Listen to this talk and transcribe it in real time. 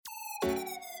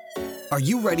Are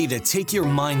you ready to take your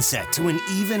mindset to an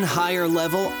even higher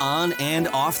level on and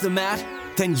off the mat?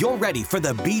 Then you're ready for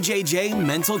the BJJ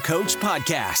Mental Coach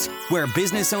Podcast, where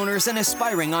business owners and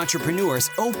aspiring entrepreneurs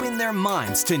open their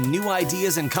minds to new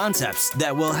ideas and concepts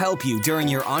that will help you during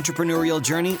your entrepreneurial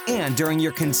journey and during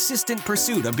your consistent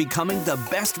pursuit of becoming the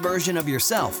best version of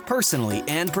yourself, personally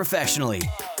and professionally.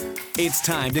 It's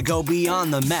time to go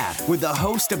beyond the mat with the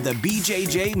host of the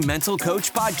BJJ Mental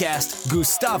Coach Podcast,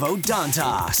 Gustavo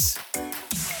Dantas.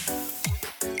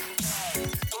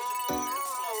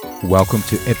 Welcome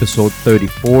to episode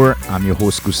 34. I'm your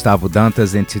host, Gustavo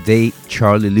Dantas, and today,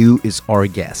 Charlie Liu is our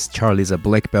guest. Charlie is a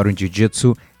black belt in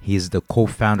Jiu-Jitsu. He is the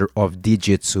co-founder of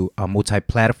Digitsu, a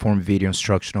multi-platform video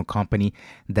instructional company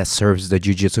that serves the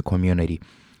Jiu-Jitsu community.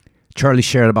 Charlie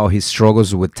shared about his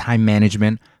struggles with time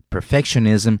management,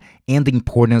 perfectionism, and the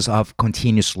importance of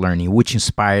continuous learning, which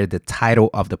inspired the title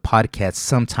of the podcast,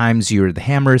 Sometimes You're the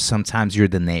Hammer, Sometimes You're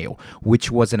the Nail, which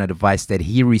was an advice that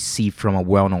he received from a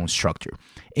well-known instructor.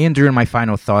 And during my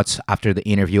final thoughts after the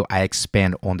interview, I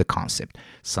expand on the concept.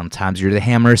 Sometimes you're the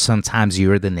hammer, sometimes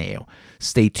you're the nail.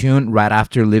 Stay tuned right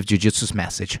after Live Jiu-Jitsu's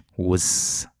message.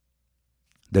 The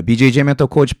BJJ Mental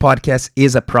Coach Podcast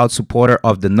is a proud supporter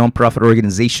of the nonprofit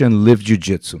organization Live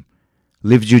Jiu-Jitsu.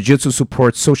 Live Jiu-Jitsu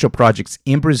supports social projects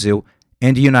in Brazil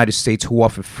and the United States who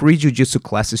offer free jiu-jitsu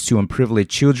classes to unprivileged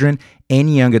children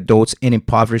and young adults in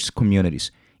impoverished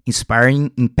communities, inspiring,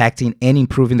 impacting, and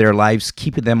improving their lives,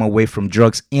 keeping them away from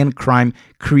drugs and crime,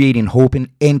 creating hope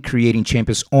and creating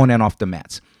champions on and off the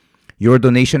mats. Your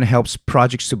donation helps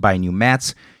projects to buy new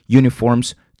mats,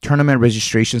 uniforms, tournament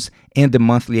registrations, and the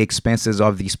monthly expenses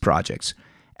of these projects.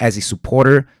 As a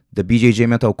supporter, the BJJ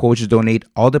Mental Coach donate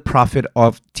all the profit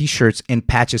of t-shirts and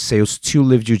patches sales to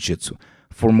Live Jiu-Jitsu.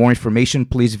 For more information,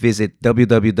 please visit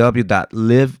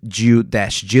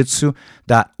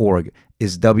www.livejiu-jitsu.org.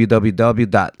 Is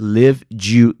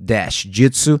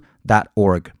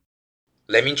www.livejiu-jitsu.org.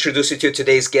 Let me introduce you to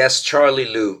today's guest, Charlie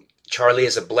Liu. Charlie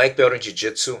is a black belt in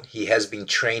Jiu-Jitsu. He has been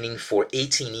training for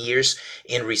 18 years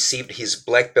and received his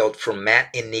black belt from Matt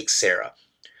and Nick Serra.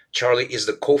 Charlie is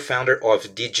the co-founder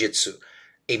of Digitsu,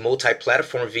 a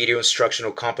multi-platform video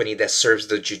instructional company that serves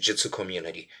the Jiu-Jitsu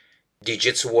community.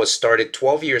 Digitsu was started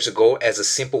 12 years ago as a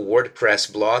simple WordPress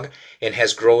blog and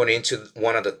has grown into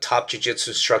one of the top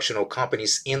Jiu-Jitsu instructional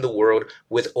companies in the world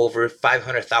with over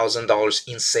 $500,000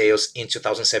 in sales in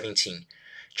 2017.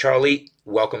 Charlie,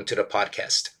 welcome to the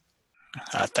podcast.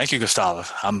 Thank you, Gustavo.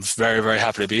 I'm very, very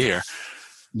happy to be here.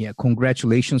 Yeah,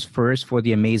 congratulations first for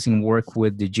the amazing work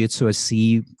with Digitsu. I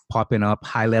see popping up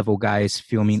high-level guys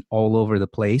filming all over the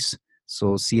place.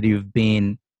 So see that you've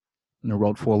been on the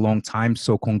road for a long time.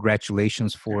 So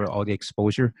congratulations for all the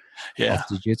exposure of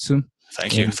Jiu-Jitsu.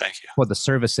 Thank you. For the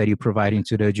service that you provide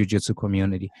into the Jiu-Jitsu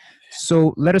community.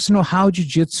 So let us know how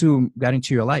Jiu-Jitsu got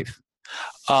into your life.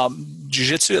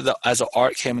 Jiu-Jitsu as an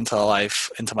art came into my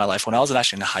life when I was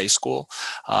actually in high school.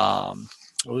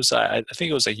 It was I think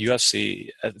it was like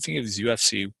UFC. I think it was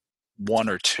UFC 1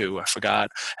 or 2. I forgot.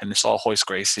 And I saw Royce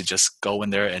Gracie just go in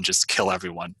there and just kill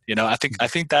everyone. You know, I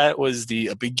think that was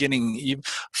the beginning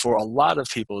for a lot of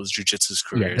people's jiu-jitsu's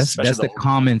careers. Yeah, that's the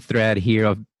common thread here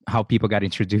of how people got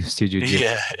introduced to jiu-jitsu.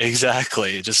 Yeah,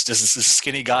 exactly. Just this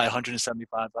skinny guy,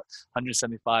 175,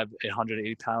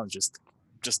 180 pounds, just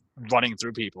running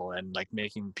through people and like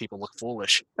making people look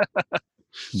foolish.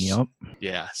 Yep.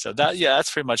 Yeah. So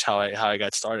that's pretty much how I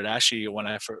got started. Actually, when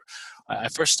I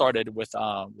first started with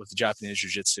Japanese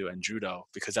jiu-jitsu and judo,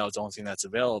 because that was the only thing that's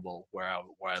available where I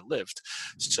lived.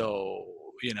 So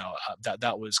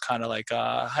that was kind of like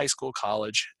a high school,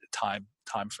 college time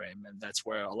frame, and that's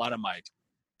where a lot of my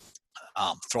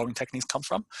throwing techniques come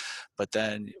from. But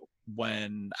then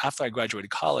after I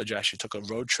graduated college, I actually took a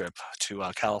road trip to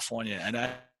California, and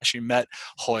I actually met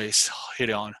Royce,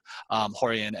 Horian, and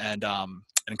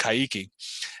Kaiki.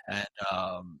 And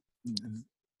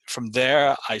from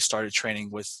there, I started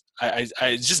training with,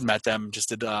 I just met them, just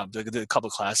did a couple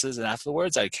of classes, and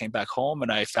afterwards I came back home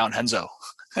and I found Henzo.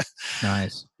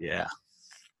 Nice. Yeah.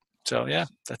 So yeah,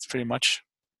 that's pretty much.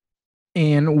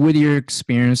 And with your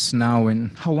experience now,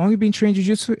 and how long have you been training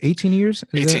Jiu-Jitsu? 18 years?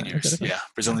 18 years, yeah.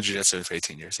 Brazilian Jiu-Jitsu for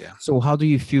 18 years, yeah. So how do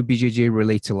you feel BJJ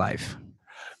relate to life?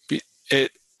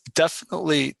 It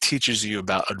definitely teaches you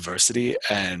about adversity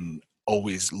and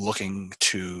always looking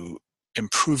to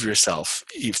improve yourself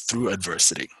through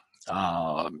adversity.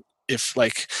 It's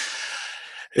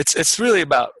really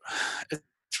about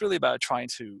trying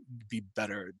to be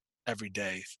better every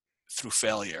day through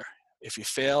failure. If you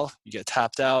fail, you get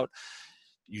tapped out.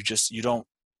 You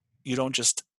don't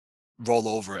just roll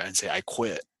over and say I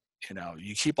quit. You know,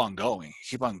 you keep on going.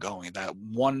 That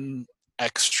one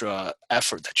extra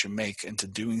effort that you make into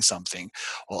doing something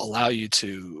will allow you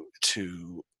to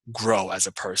grow as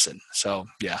a person. So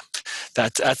yeah,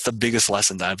 that's the biggest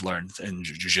lesson that I've learned in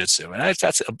jiu-jitsu, and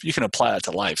that's you can apply that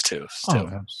to life too. Oh,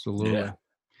 Yeah. absolutely.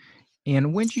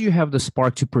 And when did you have the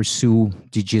spark to pursue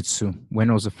jiu-jitsu?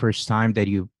 When was the first time that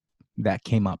you that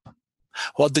came up?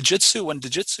 Well, when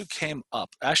Digitsu came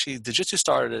up, actually, Digitsu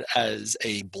started as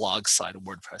a blog site, a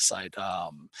WordPress site.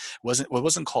 It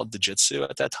wasn't called Digitsu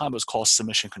at that time. It was called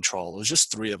Submission Control. It was just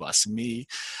three of us, me,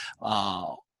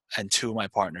 uh, and two of my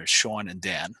partners, Sean and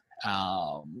Dan.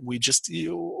 We just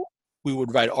we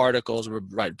would write articles, we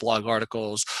would write blog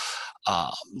articles,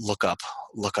 um, look up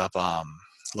look up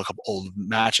look up old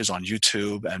matches on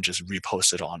YouTube and just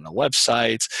repost it on the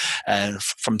website. And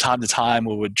from time to time,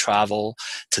 we would travel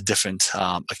to different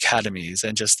academies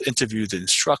and just interview the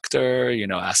instructor.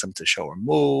 Ask them to show or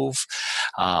move,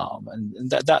 and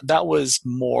that was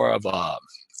more of a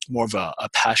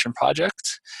passion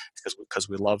project because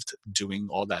we loved doing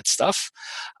all that stuff.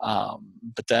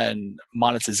 But then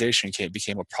monetization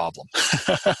became a problem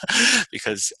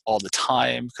because all the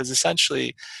time, because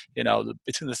essentially,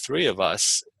 between the three of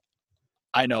us,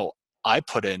 I know I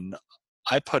put in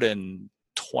I put in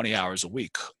 20 hours a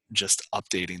week just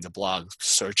updating the blog,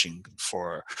 searching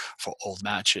for old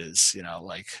matches.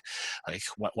 Like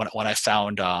when I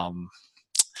found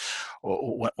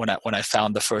when I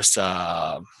found the first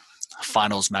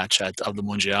finals match of the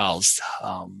Mundials.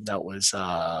 That was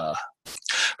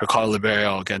Ricardo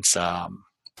Liberio against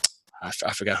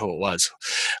I forgot who it was.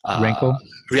 Uh, Renko?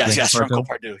 yes, Renko yes, Franco Pardo?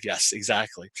 Pardue. Yes,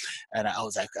 exactly. And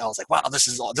wow, this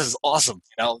is awesome.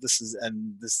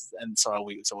 And so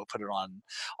we put it on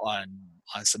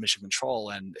submission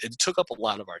control, and it took up a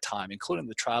lot of our time, including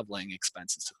the traveling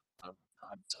expenses. Took a lot of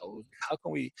time. So how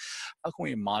can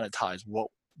we monetize what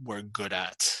we're good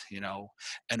at,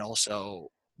 and also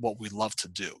what we love to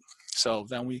do. So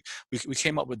then we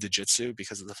came up with Digitsu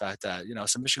because of the fact that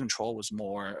submission control was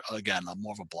more of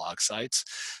a blog site.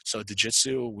 So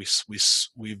Digitsu,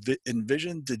 we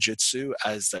envisioned Digitsu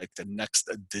as like the next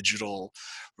digital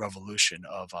revolution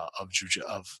of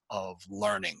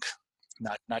learning.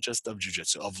 Not just of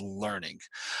jujitsu, of learning.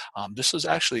 This was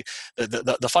actually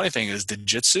the funny thing is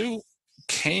Digitsu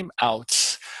came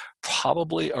out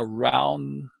probably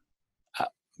around uh,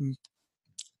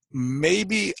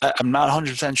 maybe I'm not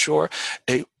 100% sure.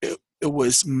 It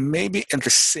was maybe in the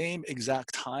same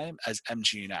exact time as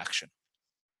MG in Action.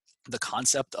 The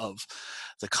concept of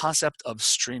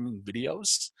streaming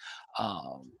videos,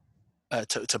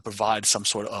 to provide some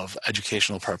sort of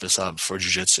educational purpose for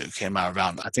jiu-jitsu came out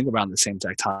around the same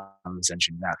exact time as MG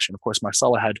in Action. Of course,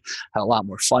 Marcella had a lot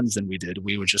more funds than we did.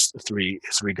 We were just three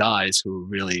guys who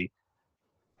really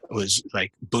was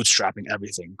like bootstrapping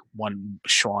everything. One,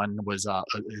 Sean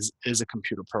is a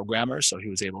computer programmer, so he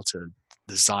was able to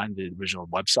design the original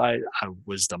website. I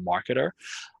was the marketer.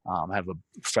 I have a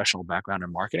professional background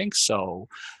in marketing, so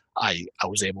I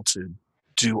was able to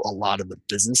do a lot of the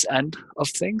business end of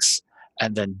things.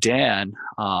 And then Dan,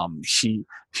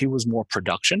 he was more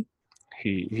production.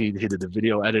 He did the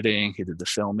video editing, he did the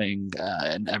filming,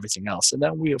 and everything else. And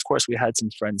then we had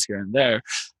some friends here and there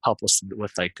help us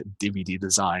with like DVD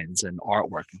designs and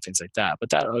artwork and things like that. But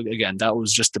that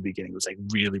was just the beginning. It was like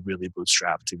really, really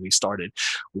bootstrapped.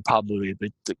 We probably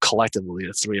collectively,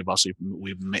 the three of us,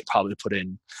 probably put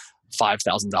in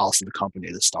 $5,000 to the company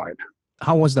to start.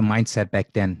 How was the mindset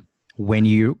back then when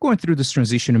you're going through this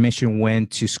transition? You mentioned you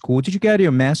went to school. Did you get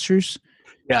your master's?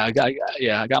 Yeah,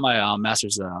 I got my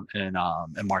master's in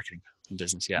marketing and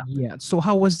business. Yeah. Yeah. So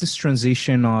how was this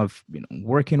transition of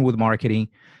working with marketing,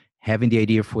 having the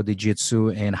idea for the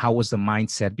jitsu, and how was the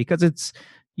mindset? Because it's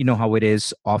how it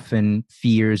is. Often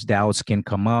fears, doubts can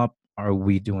come up. Are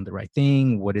we doing the right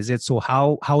thing? What is it? So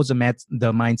how was the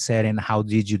mindset, and how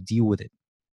did you deal with it?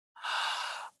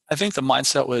 I think the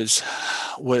mindset was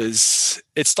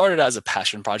it started as a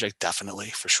passion project, definitely,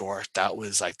 for sure. That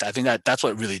was like, I think that's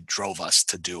what really drove us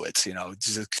to do it.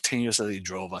 Just continuously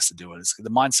drove us to do it. The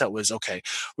mindset was, okay,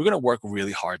 we're going to work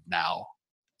really hard now,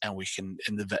 and we can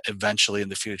eventually in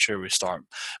the future we start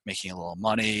making a little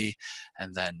money,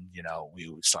 and then we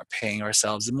would start paying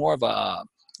ourselves. More of a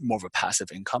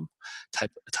passive income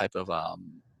type of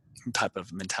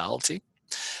mentality.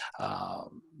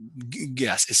 um,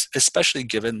 yes, especially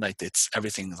given like it's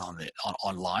everything is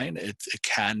online, it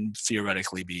can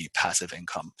theoretically be passive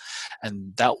income.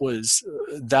 And that was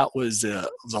the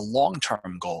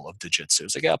long-term goal of jiu-jitsu.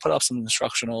 It's like, yeah, put up some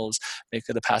instructionals, make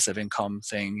it a passive income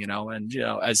thing, and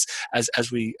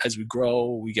as we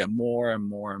grow, we get more and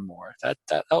more and more. That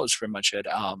was pretty much it.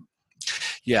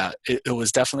 Yeah, it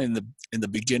was definitely in the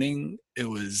beginning, it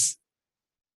was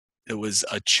it was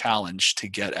a challenge to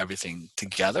get everything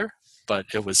together, but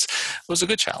it was a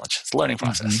good challenge. It's a learning Hmm.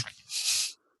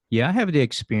 process. Yeah, I have the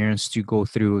experience to go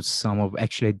through some of.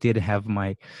 Actually, I did have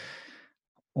my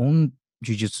own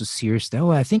jiu-jitsu series. That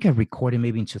was, I think I recorded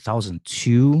maybe in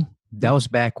 2002. That Hmm. was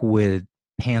back with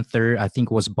Panther. I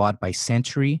think it was bought by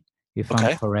Century, if I'm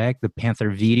Okay. correct. The Panther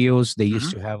videos they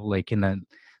used Hmm. to have like in a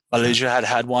Malaysia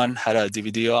had one, had a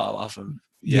DVD off of,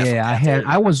 yeah, from yeah, Panther.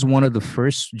 I was one of the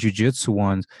first jiu-jitsu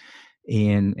ones,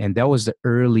 and that was the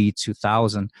early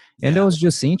 2000. And that Yeah. was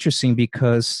just interesting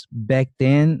because back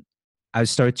then I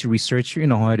started to research, you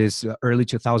know how it is, early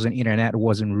 2000 internet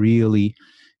wasn't really,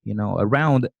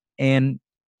 around. And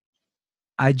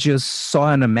I just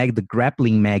saw in the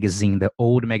grappling magazine, the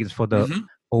old magazine for the Hmm.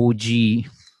 OG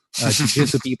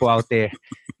jiu-jitsu people out there.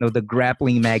 The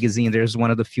grappling magazine, there's one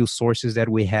of the few sources that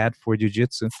we had for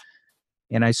jiu-jitsu.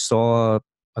 And I saw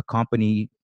a company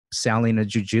selling a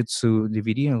jiu-jitsu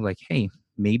DVD. And I'm like, hey,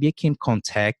 maybe I can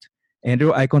contact. And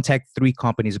I contact three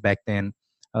companies back then,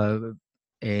 uh,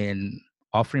 and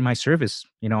offering my service.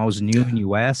 I was new Yeah. in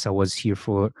US. I was here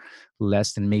for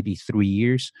less than maybe 3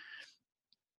 years.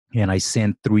 And I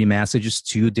sent three messages.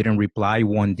 Two didn't reply.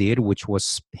 One did, which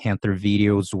was Panther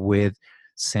Videos with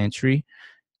Century.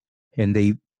 And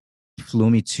they flew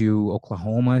me to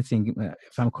Oklahoma, I think,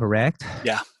 if I'm correct.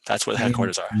 Yeah. That's where the And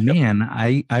headquarters are. Yep. man,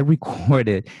 I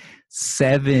recorded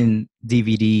 7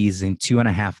 DVDs in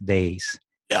 2.5 days.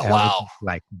 Yeah. I was Wow. just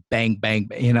like bang, bang,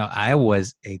 bang. I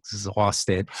was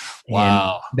exhausted. And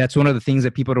Wow. that's one of the things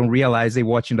that people don't realize. They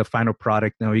watching the final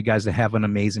product. Now you guys have an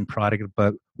amazing product,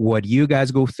 but what you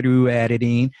guys go through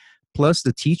editing, plus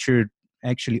the teacher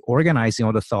actually organizing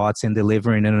all the thoughts and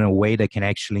delivering it in a way that can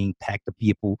actually impact the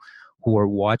people who are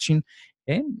watching.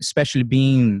 And especially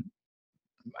being,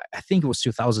 I think it was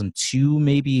 2002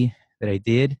 maybe that I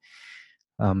did.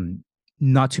 Um,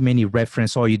 Not too many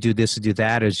reference. Oh, you do this, you do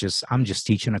that. It's just I'm just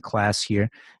teaching a class here,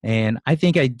 and I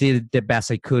think I did the best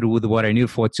I could with what I knew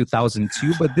for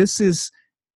 2002. But this is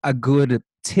a good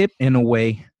tip in a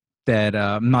way that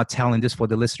I'm not telling this for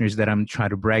the listeners that I'm trying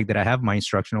to brag that I have my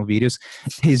instructional videos.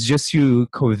 Is just to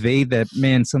convey that,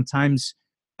 man, sometimes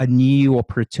a new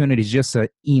opportunity is just an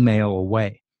email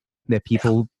away. That Yeah.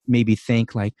 people maybe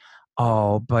think like,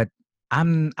 oh, but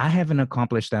I haven't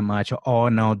accomplished that much. Oh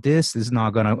no, this is not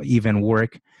gonna even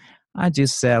work. I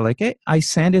just said like, hey, I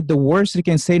sent it. The worst you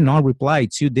can say, not reply.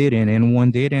 Two didn't, and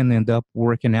one did, and end up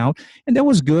working out, and that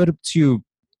was good. To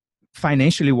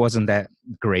financially wasn't that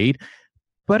great,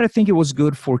 but I think it was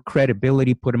good for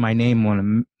credibility. Putting my name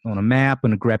on a map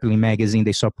on a grappling magazine.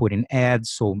 They start putting ads,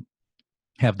 so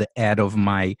have the ad of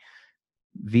my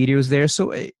videos there.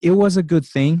 So it was a good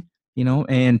thing,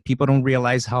 and people don't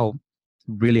realize how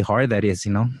really hard that is.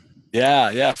 Yeah,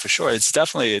 yeah, for sure.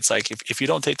 It's like if you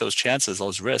don't take those chances,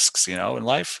 those risks, in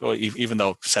life, or even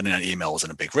though sending an email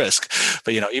isn't a big risk,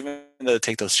 but even to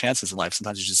take those chances in life,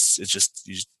 sometimes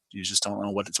you just don't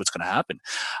know what's going to happen.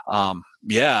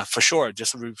 Yeah, for sure.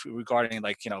 Just regarding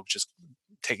like just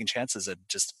taking chances and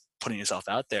just putting yourself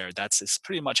out there. It's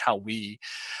pretty much how we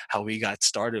got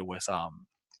started with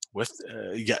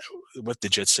yeah, with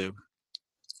Digitsu.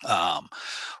 Um,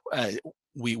 uh,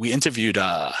 we interviewed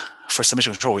for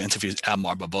submission control. We interviewed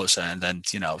Abmar Barbosa, and then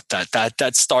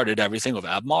that started everything with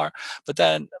Abmar. But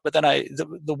then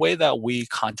the way that we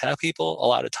contact people a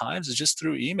lot of times is just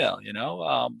through email.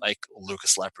 Like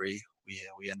Lucas Lepre,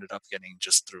 we ended up getting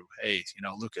just through, hey,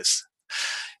 Lucas,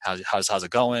 how's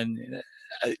it going?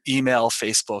 Email,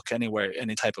 Facebook, anywhere,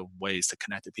 any type of ways to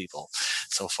connect to people.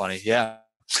 So funny, yeah.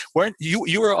 Weren't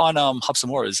you were on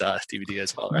Hobson's DVD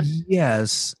as well, right?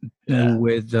 Yes, Yeah.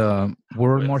 with World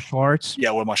With Martial Arts.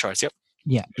 yeah, with martial arts. Yep.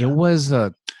 Yeah, it was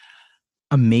a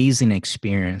amazing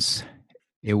experience.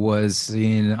 It was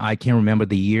in, I can't remember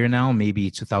the year now,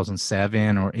 maybe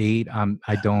 2007 or 8.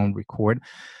 I don't record,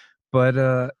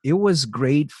 but it was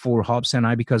great for Hobbs and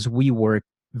I because we work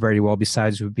very well.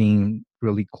 Besides with being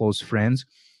really close friends,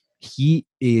 he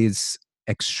is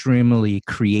extremely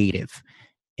creative,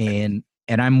 and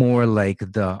I'm more like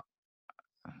the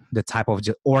type of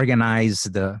just organize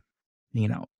you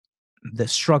know the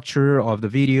structure of the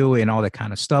video and all that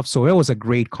kind of stuff. So it was a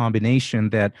great combination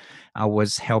that I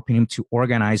was helping him to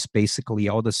organize basically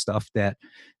all the stuff that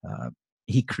uh,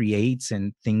 he creates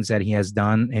and things that he has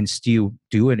done and still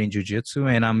do it in jiu-jitsu.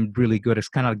 And I'm really good. It's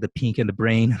kind of like the pink in the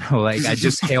brain. Like I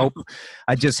just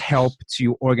help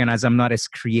to organize. I'm not as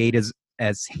creative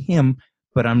as him,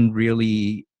 but I'm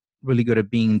really, really good at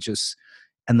being just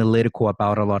analytical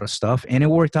about a lot of stuff, and it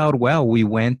worked out well. We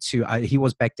went to he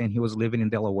was back then, he was living in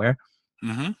Delaware,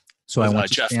 Mm-hmm. so I With went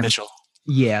to Jeff San. Mitchell.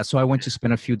 Yeah, so I went to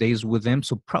spend a few days with them.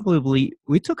 So probably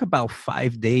we took about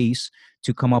 5 days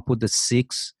to come up with the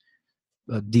six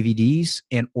DVDs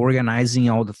and organizing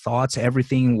all the thoughts.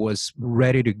 Everything was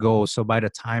ready to go. So by the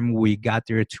time we got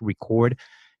there to record,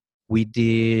 we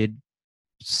did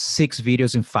 6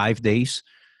 videos in 5 days.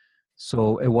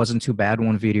 So it wasn't too bad,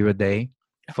 one video a day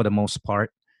for the most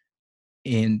part.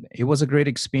 And it was a great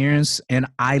experience. And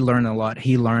I learned a lot.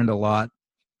 He learned a lot.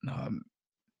 Um,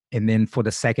 and then for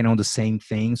the second on the same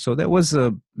thing. So that was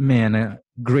a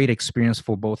great experience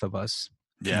for both of us,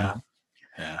 you Yeah, know.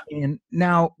 yeah. And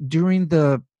now during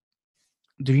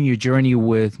your journey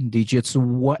with Digitsu,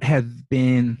 what have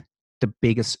been the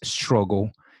biggest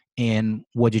struggle and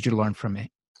what did you learn from it?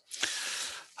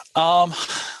 Um,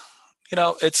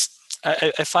 it's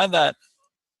I find that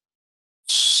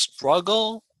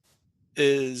struggle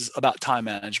is about time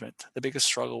management. The biggest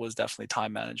struggle was definitely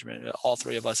time management. All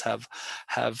three of us have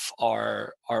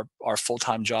our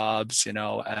full-time jobs,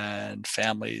 and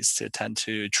families to attend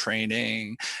to,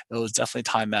 training. It was definitely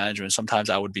time management. Sometimes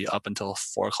I would be up until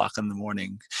 4 o'clock in the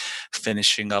morning,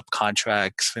 finishing up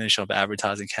contracts, finishing up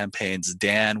advertising campaigns.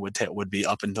 Dan would be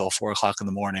up until 4 o'clock in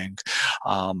the morning,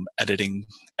 editing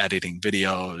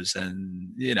videos,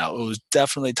 and it was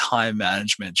definitely time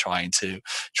management, trying to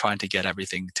get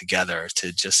everything together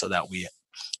to just so that we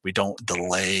don't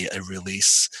delay a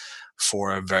release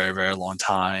for a very, very long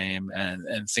time,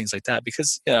 and things like that.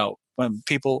 Because when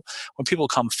people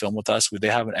come film with us, they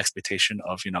have an expectation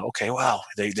of, okay, wow,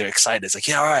 they're excited. It's like,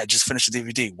 yeah, all right, just finish the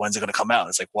DVD. When's it going to come out?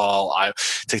 It's like, well,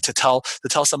 to tell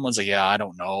someone's like, yeah, I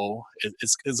don't know.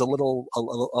 It's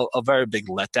a very big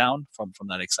letdown from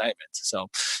that excitement. So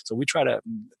we try to,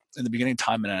 in the beginning,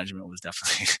 time management was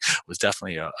definitely was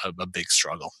definitely a big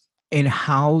struggle. And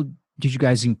how did you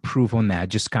guys improve on that?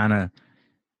 Just kind of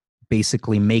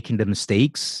basically making the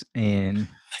mistakes and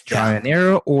try Yeah. and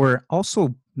error, or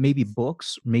also maybe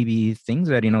books, maybe things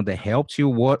that that helped you.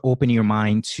 What opened your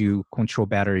mind to control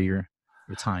better your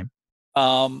time?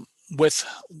 um, with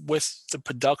the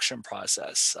production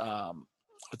process.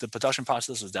 With the production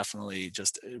process was definitely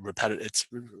just repetitive.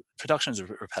 Production is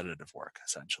repetitive work,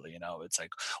 essentially. It's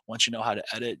like, once you know how to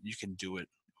edit, you can do it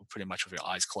pretty much with your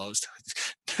eyes closed.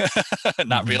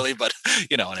 Not Hmm. really, but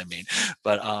you know what I mean.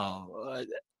 But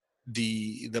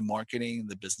the marketing,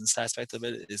 the business aspect of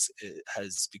it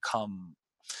has become,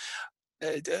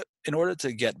 in order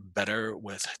to get better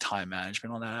with time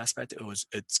management on that aspect,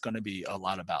 it's going to be a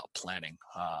lot about planning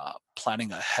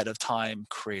ahead of time,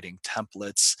 creating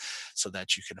templates so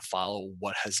that you can follow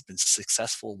what has been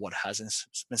successful, what hasn't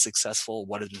been successful,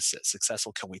 what has been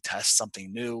successful. Can we test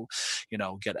something new?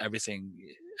 Get everything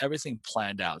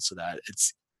planned out so that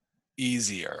it's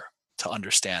easier to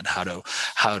understand how to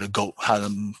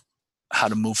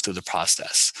move through the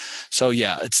process. So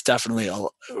yeah, it's definitely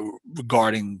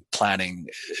regarding planning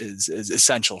is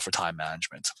essential for time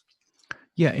management.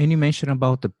 Yeah, and you mentioned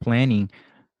about the planning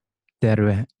that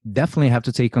we definitely have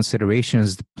to take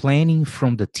considerations, the planning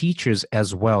from the teachers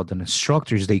as well. The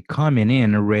instructors, they coming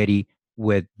in already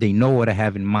with, they know what I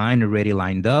have in mind already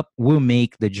lined up, will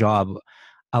make the job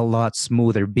a lot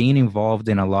smoother. Being involved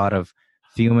in a lot of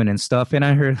filming and stuff. And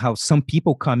I heard how some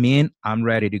people come in, I'm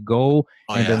ready to go.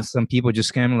 Oh And yeah. then some people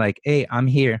just come like, hey, I'm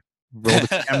here. Roll the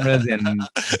cameras and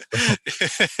let's go.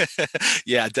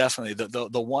 Yeah, definitely.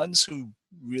 The ones who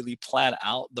really plan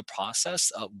out the process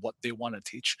of what they want to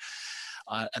teach,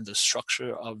 and the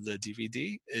structure of the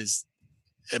DVD,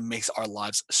 it makes our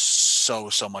lives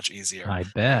so much easier. I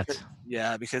Because, bet.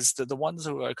 yeah, because the ones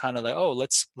who are kind of like, oh,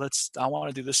 let's I want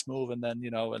to do this move, and then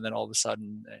and then all of a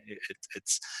sudden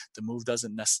it's the move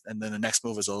doesn't and then the next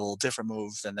move is a little different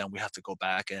move, and then we have to go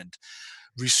back and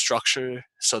restructure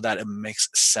so that it makes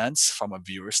sense from a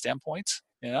viewer standpoint.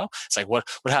 It's like, what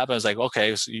happens, like,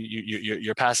 okay, so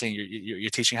you're passing, you're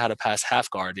teaching how to pass half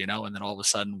guard, and then all of a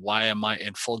sudden, why am I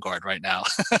in full guard right now?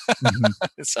 Mhm.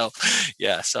 So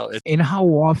yeah, so it And how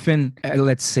often,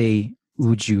 let's say,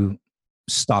 would you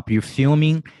stop your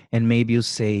filming and maybe you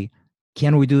say,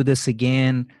 can we do this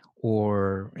again?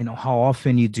 Or, how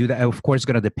often you do that? Of course, it's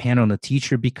going to depend on the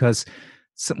teacher because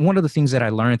one of the things that I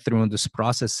learned through this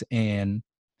process, and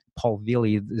Paul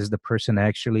Vili is the person I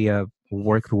actually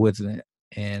worked with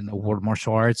in world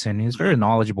martial arts, and he's very Mhm.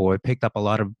 knowledgeable. I picked up a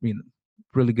lot of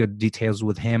really good details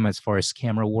with him as far as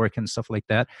camera work and stuff like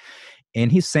that.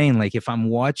 And he's saying, like, if I'm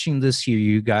watching this here,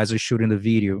 you guys are shooting the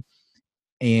video,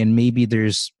 and maybe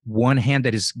there's one hand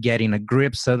that is getting a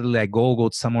grip, suddenly I go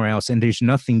somewhere else, and there's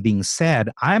nothing being said.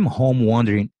 I'm home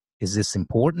wondering, is this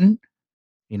important?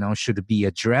 Should it be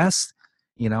addressed?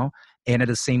 You know, and at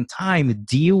the same time,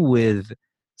 deal with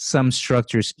some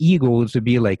structures' ego to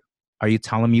be like, are you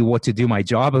telling me what to do my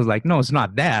job? I was like, no, it's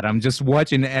not that. I'm just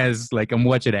watching as like I'm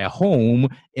watching at home,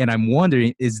 and I'm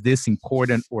wondering, is this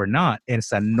important or not? And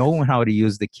it's knowing how to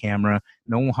use the camera,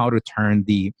 knowing how to turn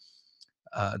the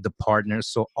partner.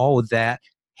 So all that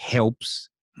helps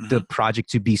the Hmm. project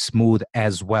to be smooth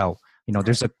as well. You know,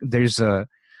 Right. there's a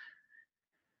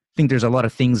think there's a lot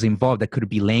of things involved. That could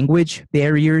be language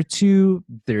barrier too.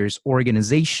 There's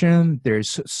organization.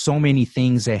 There's so many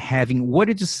things that having. What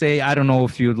did you say? I don't know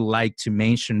if you'd like to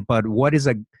mention, but what is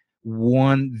a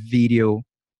one video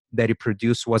that he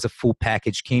produced was a full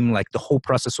package? Came like the whole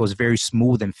process was very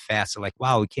smooth and fast. Like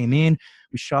wow, it came in,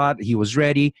 we shot, he was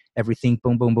ready, everything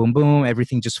boom, boom, boom, boom,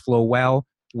 everything just flow well.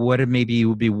 What maybe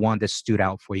would be one that stood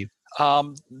out for you?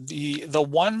 The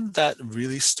one that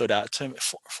really stood out to me,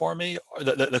 for me, or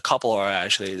the couple are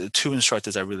actually the two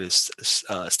instructors that really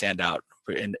stand out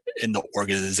in the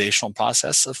organizational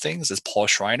process of things is Paul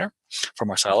Schreiner from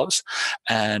Marcello's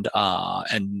and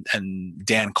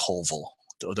Dan Colville.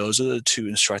 Those are the two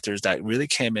instructors that really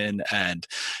came in and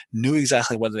knew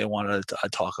exactly what they wanted to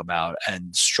talk about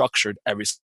and structured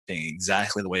everything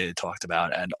exactly the way they talked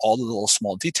about, and all the little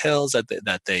small details that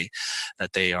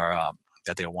they are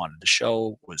that they wanted to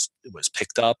show was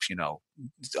picked up.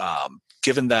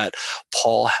 Given that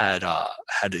Paul had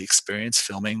the experience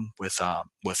filming with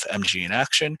MG in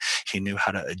action, he knew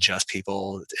how to adjust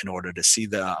people in order to see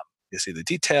the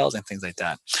details and things like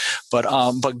that.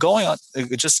 But going on,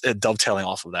 just dovetailing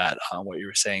off of that, what you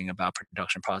were saying about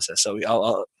production process. So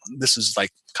this is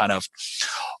like kind of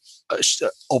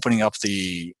opening up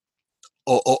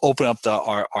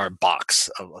our box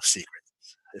of secrets,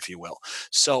 if you will.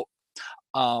 So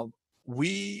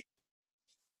we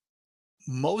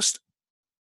most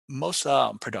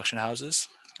production houses,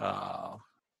 uh,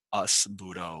 us,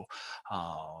 Budo,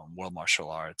 World Martial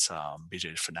Arts,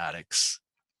 BJ Fanatics.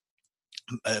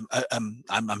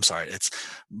 I'm sorry, it's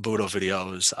Budo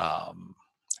Videos,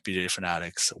 BJ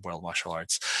Fanatics, World Martial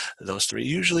Arts. Those three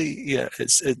usually, yeah,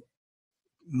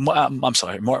 I'm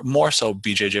sorry, more so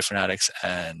BJJ Fanatics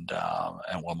and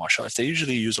World Martial Arts. They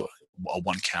usually use a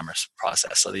one camera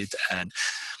process. So and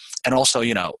also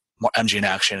MG in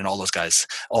action and all those guys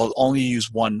only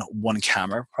use one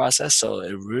camera process. So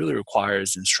it really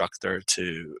requires the instructor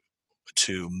to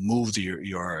move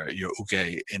your uke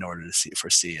in order to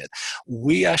foresee it.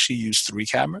 We actually use three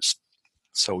cameras.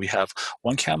 So we have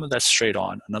one camera that's straight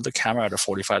on, another camera at a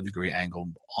 45-degree angle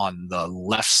on the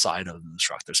left side of the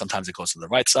instructor. Sometimes it goes to the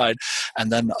right side,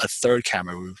 and then a third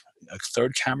camera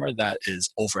that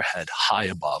is overhead, high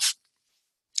above,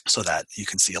 so that you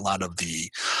can see a lot of the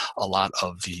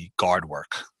guard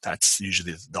work. That's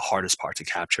usually the hardest part to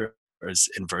capture, is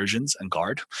inversions and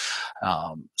guard.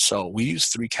 So we use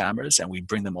three cameras and we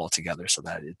bring them all together so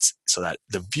that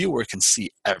the viewer can see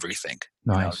everything.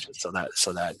 Nice. So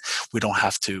that we don't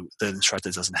have to. The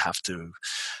instructor doesn't have to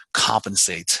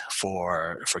compensate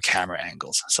for camera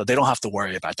angles, so they don't have to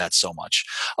worry about that so much.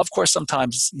 Of course,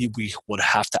 sometimes we would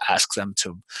have to ask them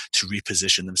to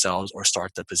reposition themselves or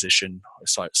start the position, or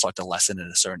start the lesson at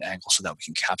a certain angle so that we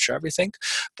can capture everything.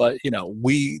 But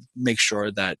we make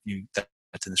sure that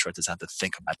the instructor doesn't have to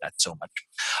think about that so much.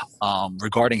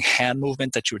 Regarding hand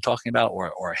movement that you were talking about,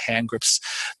 or hand grips,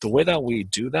 the way that we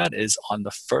do that is on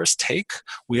the first take,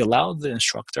 we allow the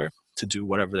instructor to do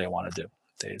whatever they want to do.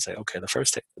 They say, okay, the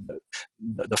first take,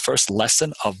 the first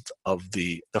lesson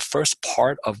the first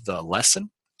part of the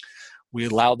lesson, we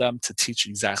allow them to teach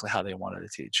exactly how they wanted to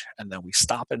teach, and then we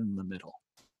stop it in the middle,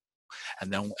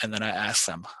 and then I ask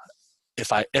them,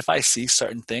 if I see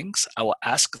certain things, I will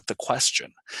ask the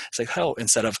question. It's like, oh,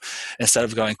 instead of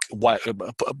going, why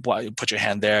put your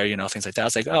hand there, things like that.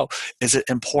 It's like, oh, is it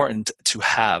important to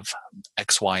have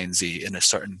X, Y, and Z in a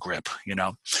certain grip,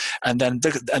 and then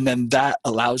that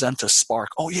allows them to spark.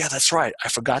 Oh yeah, that's right. I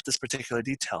forgot this particular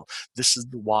detail. This is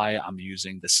why I'm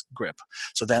using this grip.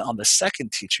 So then on the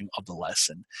second teaching of the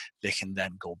lesson, they can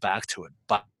then go back to it.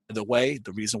 By the way,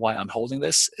 the reason why I'm holding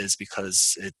this is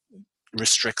because it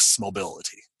restricts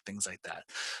mobility, things like that.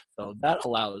 So that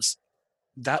allows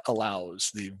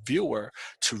the viewer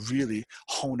to really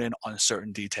hone in on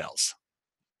certain details,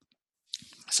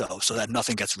 so that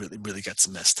nothing really gets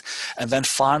missed. And then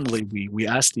finally, we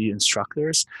ask the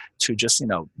instructors to just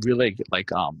really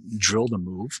drill the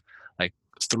move like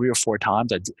 3 or 4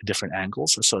 times at different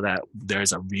angles, so that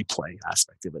there's a replay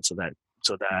aspect of it, so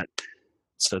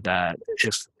that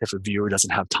if a viewer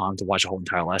doesn't have time to watch a whole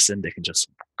entire lesson, they can just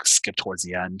skip towards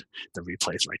the end. The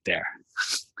replay's right there.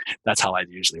 That's how I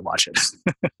usually watch it.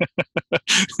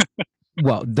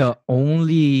 Well, the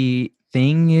only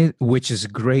thing which is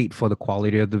great for the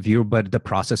quality of the view, but the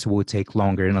process will take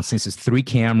longer. Since it's three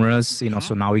cameras, Mhm.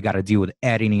 so now we got to deal with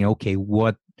editing. Okay,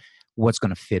 what's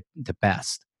gonna fit the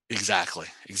best? Exactly,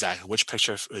 exactly. Which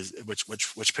picture is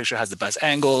which picture has the best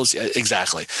angles?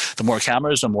 Exactly. The more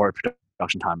cameras, the more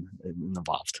production time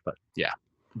involved. But yeah.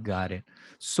 Got it.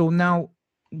 So now,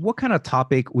 what kind of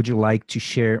topic would you like to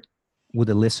share with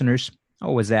the listeners? I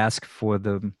always ask for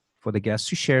the guests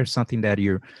to share something that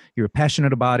you're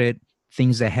passionate about it,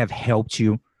 things that have helped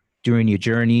you during your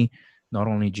journey, not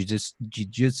only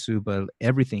jiu-jitsu, but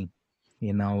everything,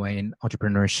 in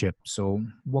entrepreneurship. So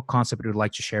what concept would you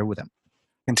like to share with them?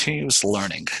 Continuous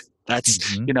learning.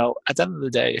 That's, Hmm. at the end of the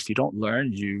day, if you don't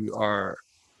learn, you are,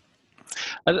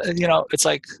 it's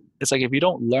like if you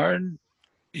don't learn,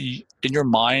 in your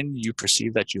mind, you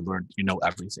perceive that you know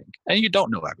everything, and you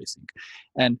don't know everything,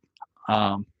 and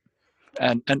um,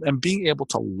 and being able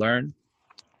to learn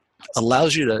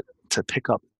allows you to pick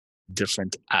up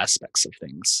different aspects of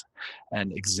things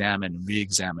and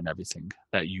re-examine everything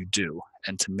that you do,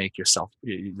 and to make yourself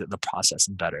the process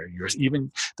better,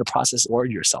 even the process or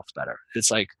yourself better. It's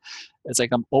like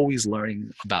I'm always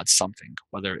learning about something,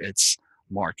 whether it's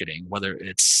marketing, whether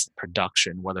it's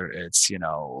production, whether it's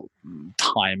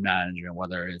time management,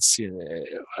 whether it's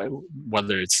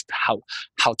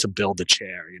how to build a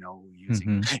chair,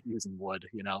 using Hmm. using wood.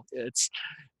 It's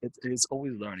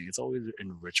always learning. It's always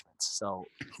enrichment. So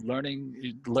learning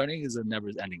is a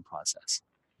never-ending process.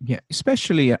 Yeah,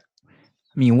 especially, I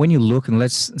mean, when you look and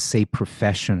let's say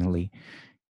professionally,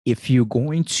 if you're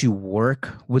going to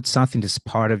work with something that's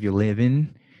part of your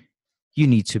living, you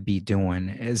need to be doing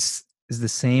is the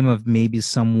same of maybe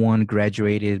someone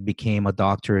graduated, became a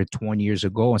doctor 20 years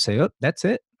ago and say, oh, that's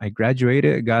it. I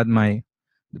graduated, got my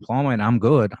diploma, and I'm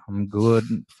good. I'm good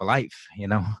for life.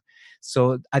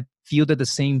 So I feel that the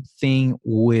same thing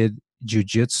with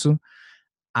jujitsu.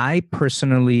 I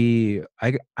personally,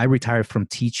 I retired from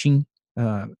teaching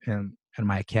in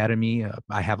my academy.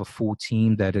 I have a full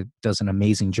team that it does an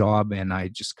amazing job, and I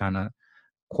just kind of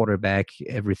quarterback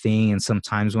everything. And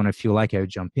sometimes when I feel like I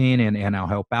jump in and I'll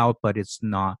help out, but it's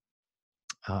not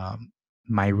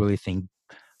my really thing.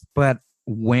 But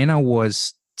when I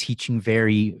was teaching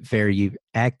very, very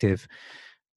active,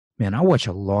 man, I watch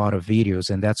a lot of videos.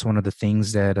 And that's one of the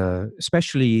things that,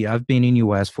 especially I've been in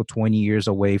US for 20 years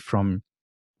away from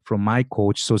my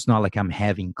coach. So it's not like I'm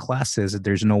having classes.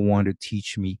 There's no one to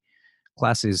teach me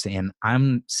classes, and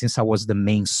since I was the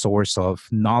main source of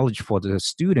knowledge for the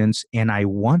students and I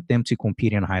want them to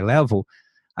compete in high level,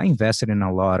 I invested in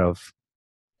a lot of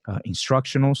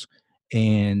instructionals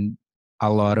and a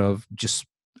lot of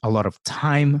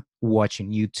time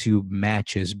watching YouTube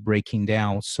matches, breaking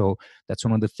down. So that's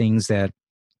one of the things that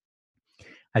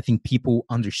I think people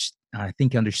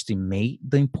underestimate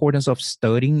the importance of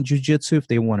studying jujitsu if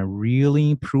they want to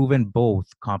really improve in both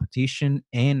competition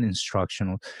and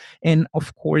instructional. And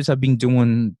of course, I've been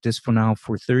doing this for now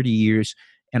for 30 years.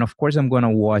 And of course, I'm going to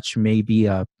watch maybe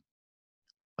a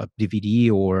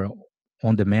DVD or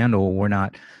on demand or we're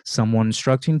not someone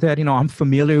instructing that, I'm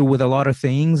familiar with a lot of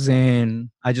things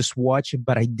and I just watch it,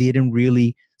 but I didn't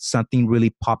really, something really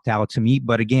popped out to me.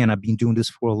 But again, I've been doing this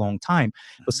for a long time,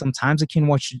 but Mhm. sometimes I can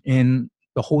watch in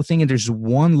the whole thing and there's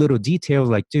one little detail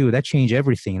like, dude, that changed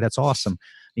everything. That's awesome.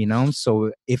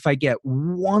 So if I get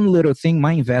one little thing,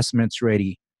 my investment's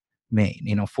ready made.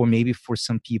 For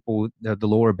some people, the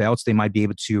lower belts, they might be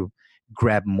able to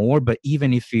grab more. But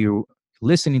even if you're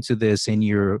listening to this and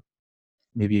you're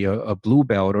maybe a blue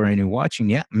belt or any watching,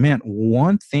 yeah, man,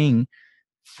 one thing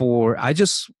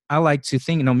I like to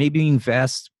think, maybe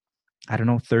invest, I don't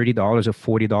know, $30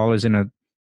 or $40 in a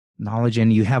knowledge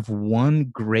and you have one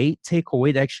great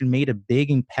takeaway that actually made a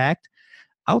big impact.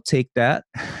 I'll take that.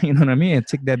 You know what I mean? I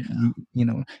take that,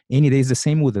 any day. Is the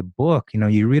same with a book.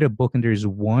 You read a book and there's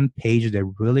one page that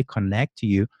really connect to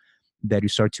you that you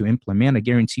start to implement. I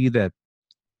guarantee you that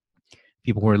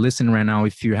people who are listening right now,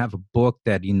 if you have a book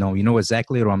that you know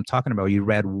exactly what I'm talking about, you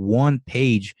read one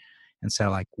page and said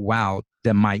like, wow,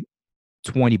 that might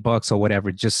 $20 or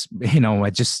whatever, just I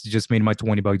just made my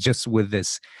 $20 just with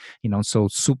this. So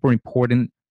super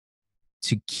important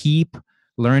to keep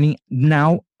learning.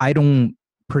 Now, I don't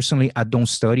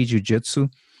study jujitsu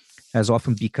as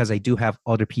often because I do have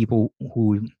other people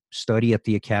who study at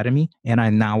the academy, and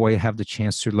I have the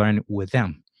chance to learn with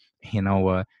them.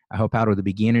 I help out with the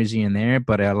beginners here and there,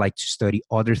 but I like to study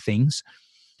other things,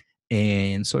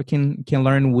 and so I can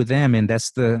learn with them. And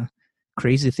that's the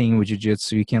crazy thing with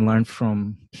jiu-jitsu. You can learn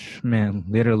from, man,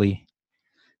 literally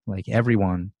like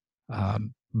everyone.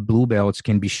 Blue belts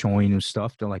can be showing you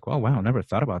stuff. They're like, oh wow, never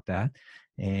thought about that.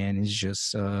 and it's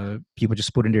just people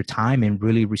just putting their time and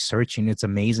really researching. It's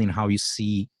amazing how you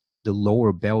see the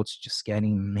lower belts just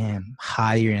getting, man,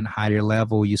 higher and higher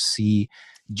level. You see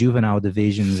juvenile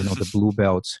divisions, the blue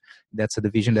belts. That's a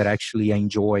division that actually I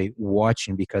enjoy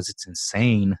watching because it's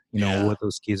insane, Yeah. what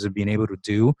those kids have been able to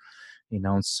do,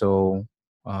 so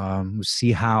we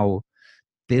see how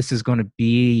this is going to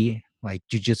be like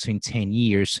jiu-jitsu in 10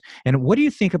 years. And what do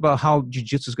you think about how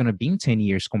jiu-jitsu is going to be in 10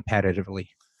 years competitively?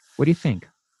 What do you think?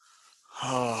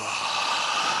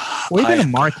 Or even I a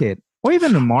market,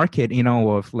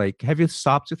 of like, have you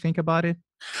stopped to think about it?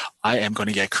 I am going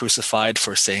to get crucified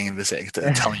for saying this,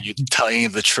 telling you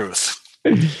the truth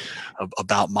It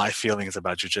about my feelings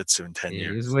about jiu-jitsu in 10 is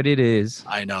years. what it is.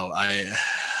 I know.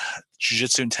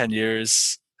 Jiu-jitsu in 10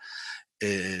 years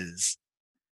is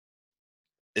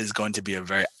going to be a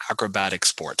very acrobatic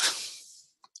sport.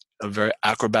 A very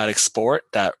acrobatic sport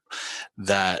that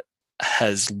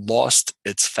has lost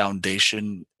its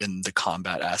foundation in the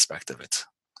combat aspect of it.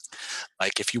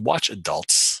 Like if you watch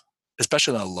adults,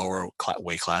 especially in the lower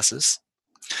weight classes,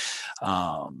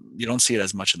 you don't see it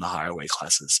as much in the higher weight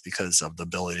classes because of the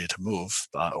ability to move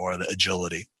or the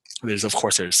agility. There's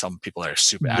some people that are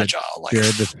super Yeah, agile, like they're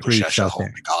the freaks Bushesha, out oh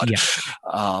there. my god.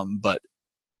 Yeah. But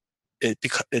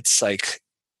it's like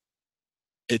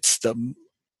it's the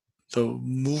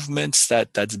movements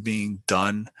that's being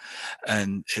done,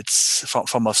 and it's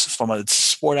from a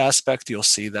sport aspect. You'll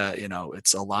see that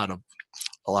it's a lot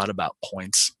about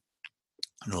points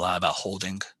and a lot about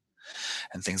holding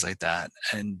and things like that.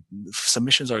 And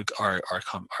submissions are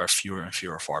fewer and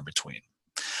fewer far between.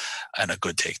 And a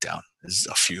good takedown is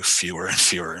fewer and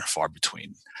fewer and far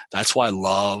between. That's why I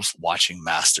love watching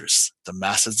Masters. The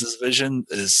Masters division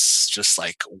is just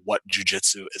like what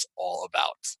jiu-jitsu is all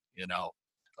about.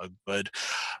 A good,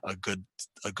 a good,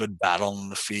 a good battle on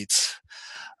the feet,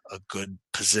 a good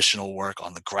positional work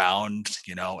on the ground.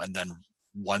 And then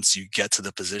once you get to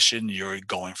the position, you're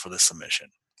going for the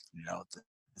submission.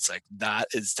 It's like that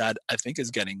I think is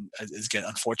getting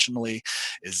unfortunately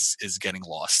is getting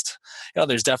lost.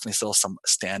 There's definitely still some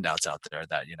standouts out there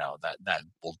that that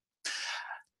will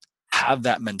have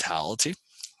that mentality,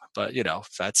 but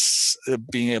that's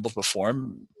being able to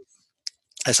perform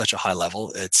at such a high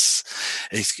level. It's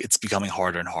becoming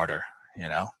harder and harder.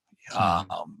 Yeah.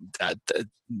 That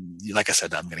like I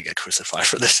said, I'm going to get crucified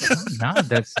for this. No,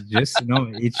 that's just,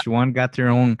 each one got their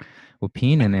own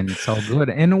opinion and it's all good.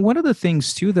 And one of the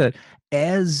things too, that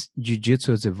as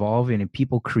jiu-jitsu is evolving and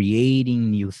people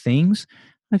creating new things,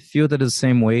 I feel that the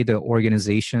same way the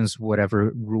organizations,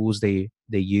 whatever rules they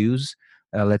use,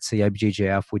 let's say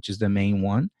IBJJF, which is the main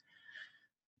one,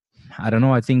 I don't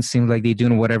know. I think it seems like they're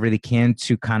doing whatever they can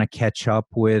to kind of catch up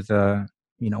with,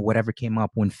 whatever came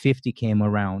up when 50 came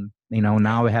around.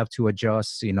 Now we have to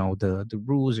adjust, the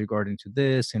rules regarding to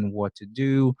this and what to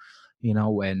do,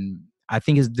 and I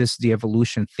think it's this the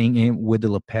evolution thing with the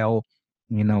lapel.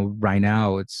 Right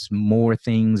now it's more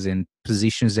things and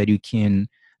positions that you can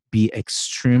be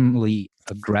extremely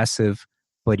aggressive,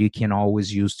 but you can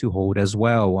always use to hold as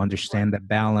well. Understand the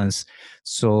balance.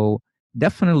 So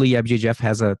definitely, FJJF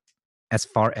has as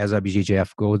far as a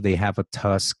BJJF goes, they have a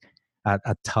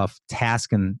tough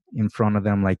task in front of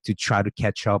them, like to try to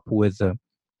catch up with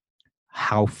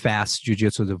how fast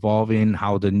jiu-jitsu is evolving,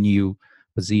 how the new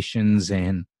positions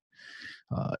and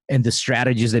the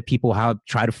strategies that people have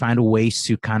try to find ways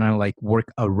to kind of like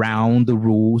work around the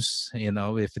rules.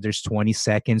 If there's 20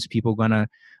 seconds, people gonna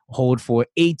hold for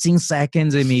 18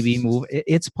 seconds and maybe move.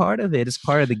 It's part of it. It's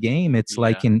part of the game. It's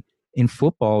like Yeah. in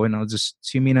football, just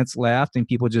 2 minutes left and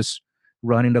people just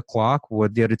running the clock.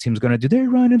 What the other team's gonna do? They're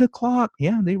running the clock.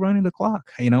 Yeah, they're running the clock.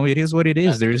 It is what it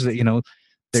is. There's It's the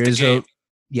there's game. a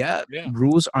yeah, Yeah.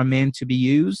 rules are meant to be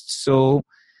used. So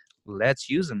let's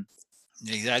use them.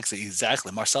 Exactly.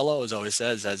 Marcelo has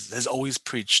always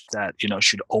preached that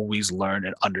should always learn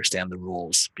and understand the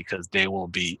rules because they will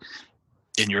be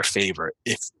in your favor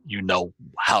if you know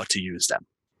how to use them.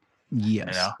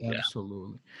 Yes, Yeah.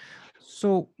 absolutely.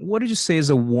 So, what did you say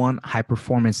is a one high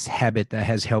performance habit that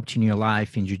has helped you in your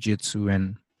life in jiu-jitsu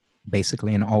and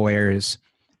basically in all areas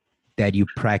that you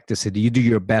practice it? You do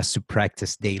your best to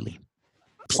practice daily.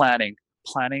 Planning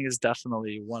is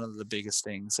definitely one of the biggest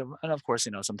things, and of course,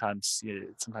 sometimes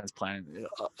planning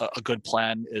a good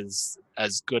plan is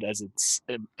as good as its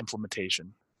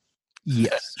implementation.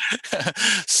 Yes.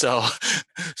 so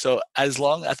as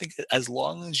long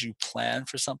as you plan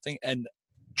for something and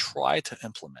try to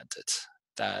implement it,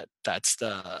 that's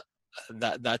the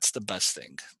best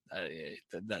thing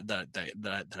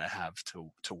that I have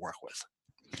to work with.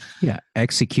 Yeah,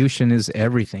 execution is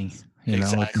everything. You know,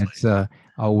 Exactly. it's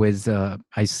always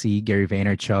I see Gary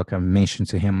Vaynerchuk. I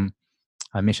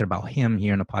mentioned about him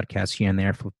here in the podcast here and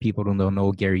there. For people who don't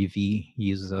know Gary V,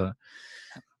 he's a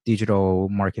digital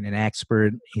marketing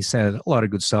expert. He said a lot of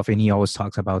good stuff, and he always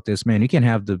talks about this. Man, you can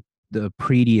have the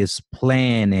prettiest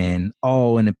plan and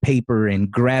all in the paper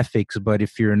and graphics, but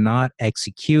if you're not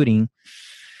executing,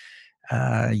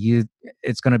 you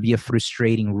it's going to be a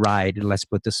frustrating ride. Let's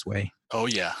put it this way. Oh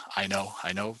yeah, I know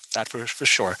that for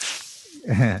sure.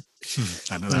 I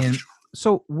know that for And sure.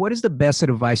 so, what is the best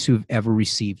advice you've ever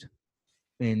received?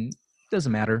 And it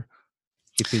doesn't matter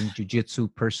if it's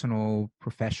jujitsu, personal,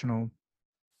 professional.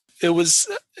 It was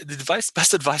the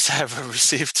best advice I ever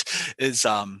received is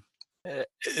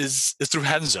is through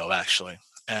Henzo actually,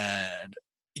 and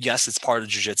yes, it's part of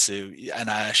jujitsu, and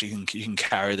I actually you can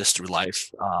carry this through life.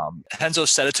 Henzo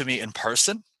said it to me in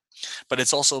person, but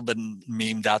it's also been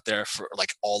memed out there for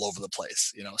like all over the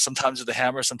place. You know, sometimes you're the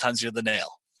hammer, sometimes you're the nail.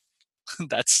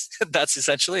 That's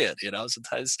essentially it. You know,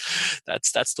 sometimes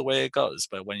that's the way it goes.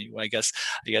 But when you, I guess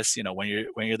you know when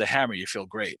you're the hammer, you feel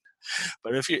great.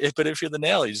 But if you're the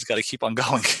nail, you just got to keep on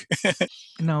going.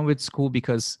 No, it's cool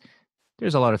because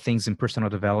there's a lot of things in personal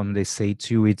development they say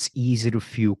too. It's easy to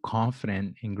feel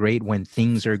confident and great when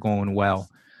things are going well.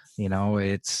 You know,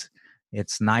 it's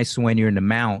nice when you're in the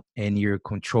mount and you're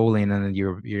controlling and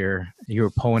your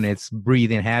opponent's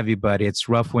breathing heavy, but it's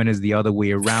rough when it's the other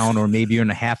way around, or maybe you're in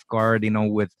a half guard, you know,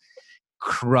 with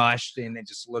crushed and then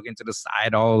just looking to the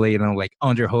side all, you know, like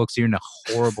underhooks, you're in a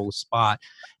horrible spot.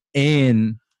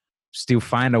 And still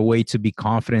find a way to be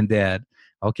confident that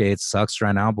okay, it sucks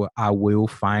right now, but I will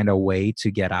find a way to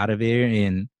get out of there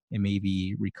and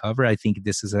maybe recover. I think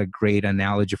this is a great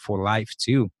analogy for life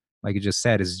too. Like you just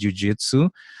said, it's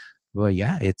jujitsu, but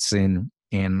yeah, it's in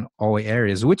all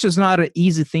areas, which is not an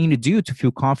easy thing to do, to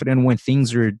feel confident when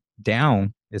things are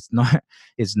down. It's not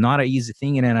an easy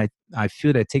thing, and then I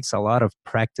feel that it takes a lot of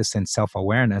practice and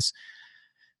self-awareness,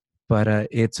 but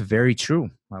it's very true.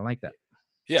 I like that.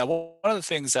 Yeah, well, one of the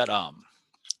things that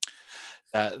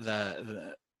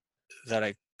that that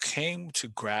I came to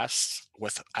grasp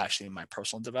with actually my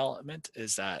personal development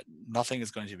is that nothing is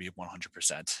going to be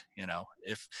 100%. You know,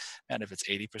 if it's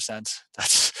 80%,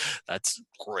 that's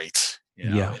great.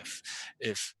 You know, Yeah.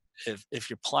 if if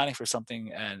you're planning for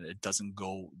something and it doesn't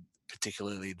go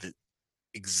particularly the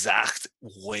exact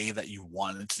way that you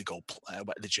wanted to go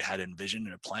that you had envisioned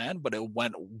in a plan, but it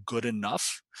went good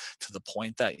enough to the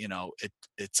point that you know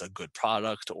it's a good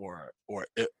product, or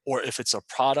if it's a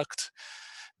product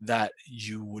that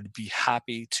you would be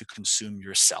happy to consume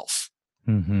yourself,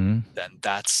 Mm-hmm. then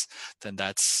then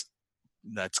that's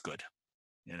good,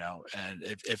 you know. And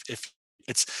if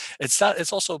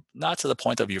it's also not to the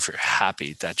point of you if you're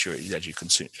happy that you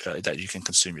consume that you can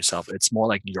consume yourself. It's more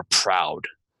like you're proud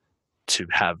to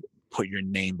have put your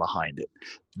name behind it.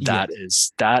 Yeah.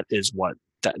 That is what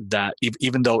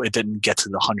even though it didn't get to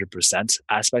the 100%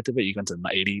 aspect of it, you got to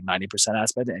the 80-90%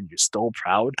 aspect, and you're still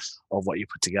proud of what you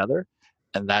put together,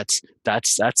 and that's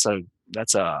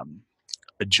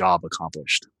a job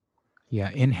accomplished. Yeah,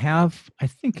 and I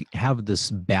think have this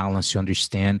balance. You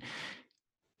understand,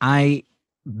 I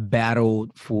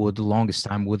battled for the longest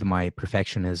time with my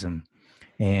perfectionism,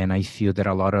 and I feel that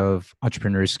a lot of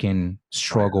entrepreneurs can Oh yeah.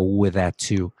 struggle with that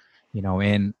too. You know,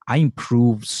 and I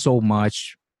improved so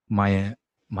much. My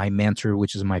mentor,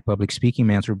 which is my public speaking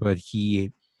mentor, but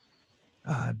he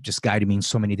just guided me in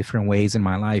so many different ways in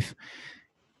my life.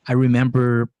 I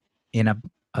remember in a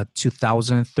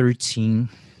 2013,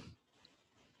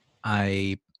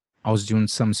 I I was doing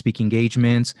some speaking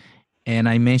engagements, and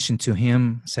I mentioned to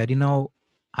him, said, you know,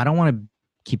 I don't want to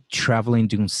keep traveling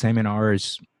doing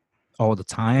seminars all the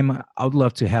time. I would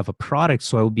love to have a product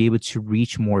so I will be able to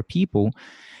reach more people,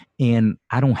 and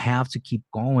I don't have to keep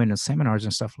going to seminars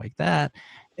and stuff like that.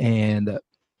 And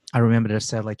I remember that I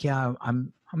said like, yeah,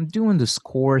 I'm doing this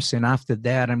course, and after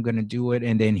that I'm gonna do it.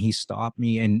 And then he stopped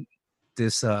me, and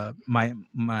this my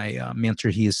mentor,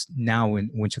 he is now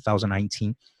in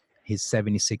 2019, he's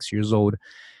 76 years old,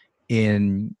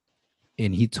 and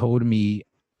he told me,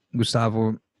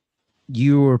 Gustavo,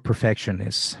 you're a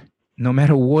perfectionist. No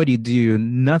matter what you do,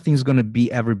 nothing's gonna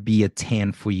be ever be a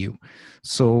 10 for you.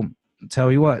 So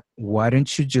tell you what, why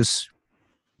don't you just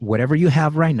whatever you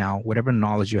have right now, whatever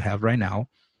knowledge you have right now,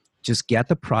 just get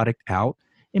the product out,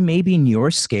 and maybe in your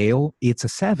scale it's a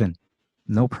 7,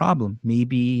 no problem.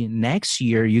 Maybe next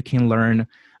year you can learn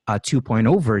a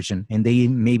 2.0 version, and they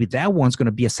maybe that one's going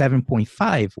to be a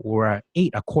 7.5 or a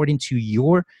 8 according to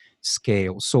your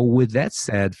scale. So with that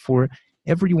said, for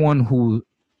everyone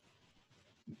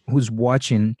who's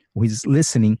watching, who's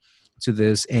listening to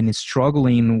this and is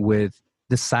struggling with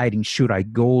deciding, should I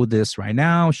go this right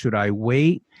now? Should I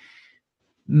wait?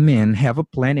 Man, have a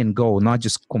plan and go, not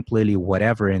just completely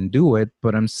whatever and do it.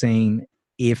 But I'm saying,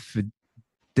 if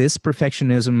this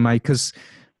perfectionism might, because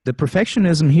the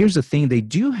perfectionism, here's the thing, they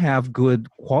do have good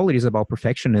qualities about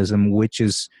perfectionism, which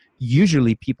is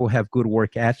usually people have good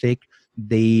work ethic.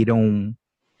 They don't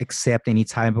accept any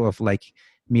type of like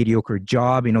mediocre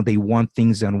job. They want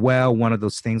things done well. One of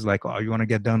those things like, oh, you want to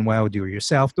get done well, do it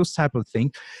yourself, those type of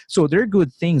things. So they're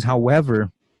good things.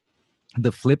 However,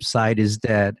 the flip side is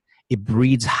that it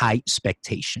breeds high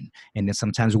expectation, and then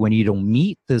sometimes when you don't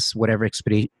meet this whatever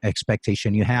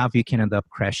expectation you have, you can end up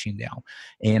crashing down.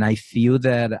 And I feel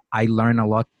that I learn a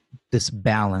lot this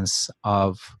balance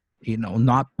of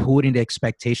not putting the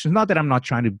expectations, not that I'm not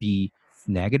trying to be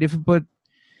negative, but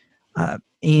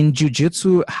in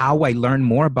jiu-jitsu, how I learned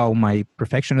more about my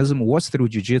perfectionism was through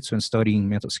jiu-jitsu and studying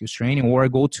mental skills training. Or I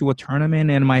go to a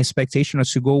tournament and my expectation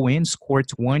is to go in, score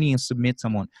 20 and submit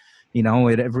someone.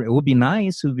 It would be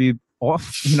nice, it would be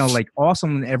off, like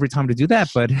awesome every time to do that,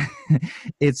 but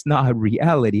it's not a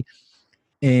reality.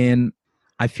 And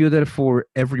I feel that for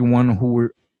everyone who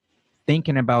were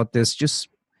thinking about this, just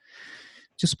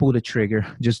pull the trigger,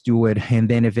 just do it, and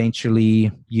then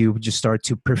eventually you just start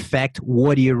to perfect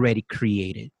what you already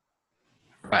created.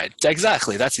 Right.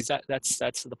 Exactly. That's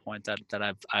the point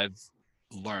that I've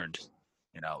learned.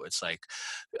 It's like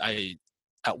I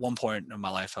at one point in my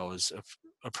life I was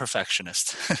a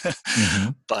perfectionist,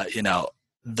 Mm-hmm. but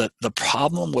the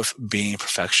problem with being a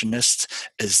perfectionist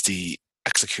is the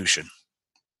execution.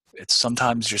 It's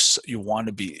sometimes you want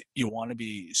to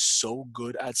be so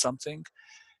good at something,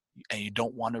 and you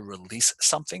don't want to release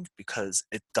something because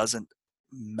it doesn't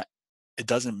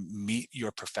meet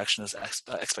your perfectionist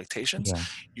expectations. Yeah.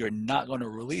 You're not going to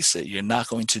release it. You're not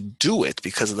going to do it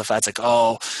because of the fact, like,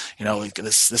 oh,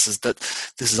 this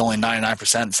is only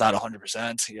 99%. It's not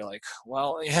 100%. You're like,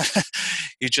 well, yeah,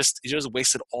 you just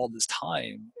wasted all this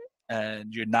time,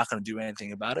 and you're not going to do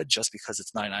anything about it just because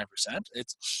it's 99%.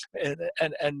 It's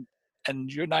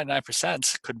and your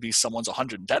 99% could be someone's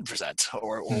 110%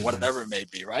 or Mm-hmm. whatever it may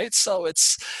be, right? So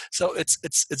it's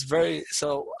very,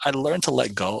 so I learned to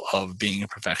let go of being a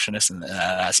perfectionist in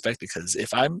that aspect, because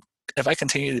if I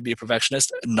continue to be a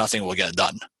perfectionist, nothing will get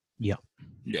done. Yeah.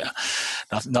 Yeah,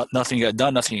 nothing get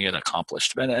done, nothing get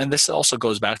accomplished. And this also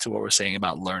goes back to what we're saying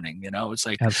about learning. It's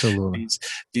like Absolutely. these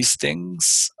these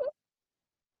things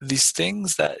these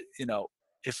things that,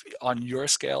 if on your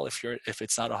scale, if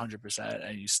it's not 100%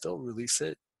 and you still release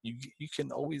it, you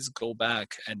can always go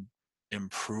back and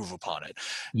improve upon it.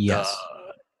 The Yes.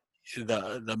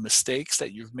 the mistakes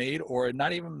that you've made, or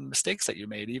not even mistakes that you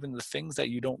made, even the things that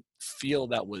you don't feel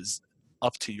that was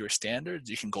up to your standards,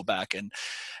 you can go back and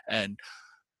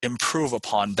improve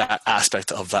upon that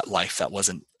aspect of that life that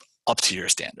wasn't up to your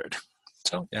standard.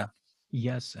 So yeah.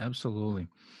 Yes, absolutely.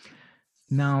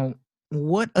 Now,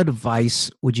 what advice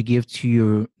would you give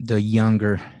to the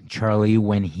younger Charlie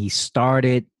when he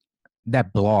started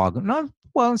that blog? Not,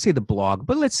 well, let's say the blog,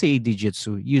 but let's say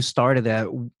Digitsu. You started that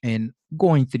and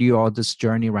going through all this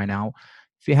journey right now.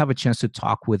 If you have a chance to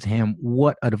talk with him,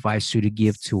 what advice should you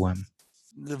give to him?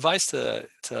 The advice to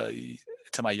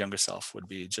my younger self would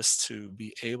be just to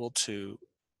be able to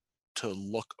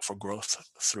look for growth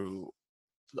through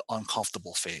the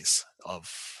uncomfortable phase of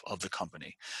the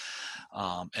company,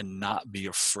 and not be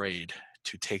afraid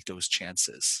to take those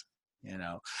chances. You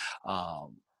know,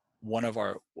 um, one of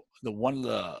our the one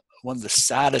of the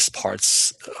saddest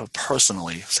parts,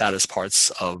 personally saddest parts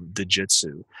of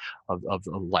Digitsu, of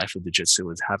the life of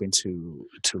Digitsu, is having to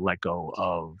let go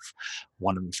of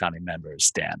one of the founding members,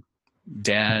 Dan.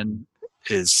 Dan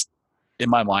is, in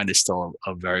my mind, is still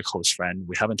a very close friend.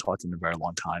 We haven't talked in a very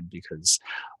long time because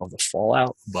of the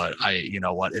fallout. But you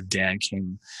know what, if Dan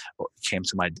came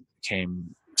to my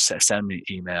came send me an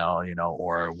email,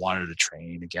 or wanted to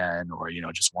train again, or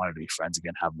just wanted to be friends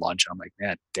again, have lunch, I'm like,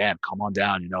 man, Dan, come on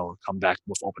down, come back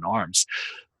with open arms.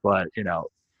 But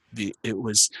the it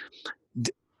was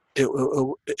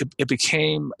it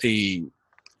became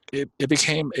it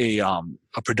became a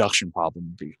production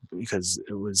problem, because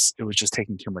it was just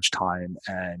taking too much time.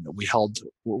 And we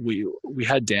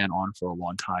had Dan on for a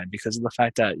long time because of the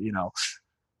fact that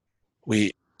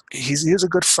we he was a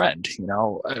good friend.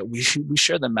 We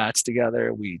shared the mats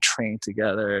together, we trained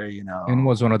together. And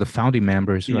was one of the founding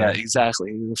members, Yeah, right?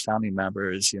 exactly. We were founding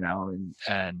members.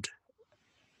 And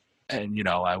I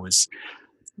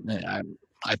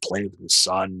I played with his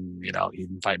son. He'd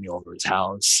invite me over his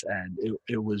house, and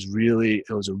it was a really,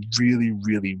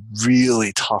 really,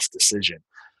 really tough decision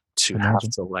to have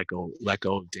Imagine. to let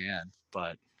go of Dan.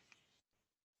 But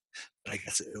I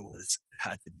guess it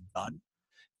had to be done,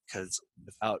 because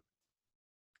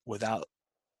without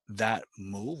that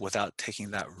move, without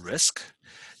taking that risk,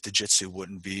 Digitsu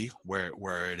wouldn't be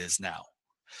where it is now.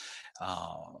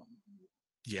 Um,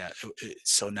 yeah.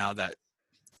 So now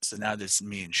there's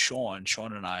me and Sean.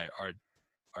 Sean and I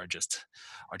are just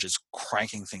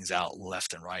cranking things out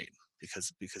left and right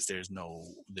because there's no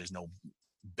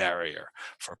barrier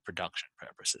for production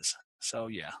purposes. So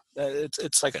yeah,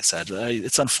 it's like I said,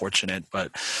 it's unfortunate,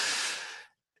 but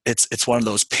it's one of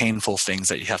those painful things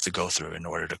that you have to go through in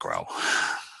order to grow.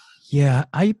 Yeah,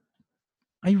 I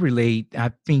relate.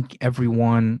 I think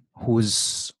everyone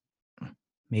who's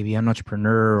maybe an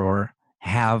entrepreneur or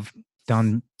have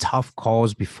done tough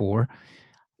calls before.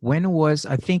 When it was,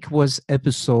 I think it was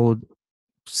episode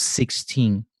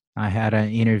 16, I had an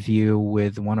interview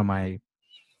with one of my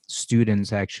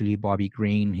students, actually, Bobby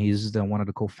Green. He's one of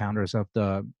the co-founders of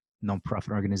the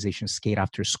nonprofit organization Skate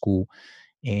After School.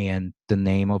 And the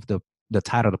name of the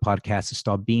title of the podcast is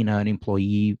Stop Being an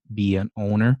Employee, Be an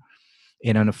Owner.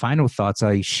 And on the final thoughts,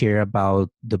 I share about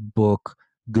the book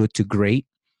Good to Great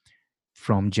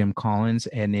from Jim Collins.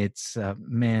 And it's,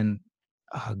 man,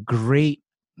 a great,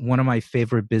 one of my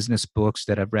favorite business books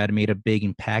that I've read, made a big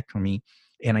impact on me.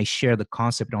 And I share the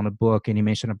concept on the book, and he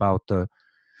mentioned about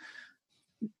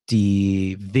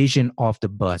the vision of the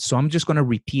bus. So I'm just going to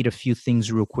repeat a few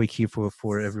things real quick here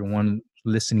for everyone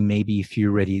listening. Maybe if you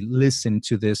already listened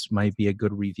to this, might be a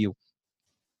good review.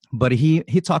 But he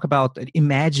talked about,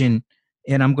 imagine,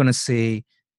 and I'm going to say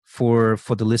for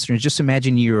the listeners, just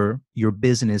imagine your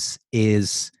business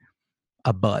is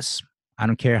a bus. I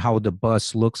don't care how the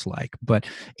bus looks like, but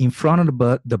in front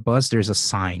of the bus, there's a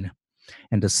sign.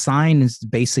 And the sign is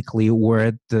basically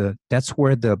that's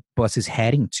where the bus is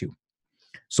heading to.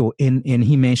 So and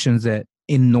he mentions that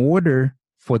in order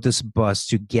for this bus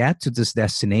to get to this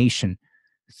destination,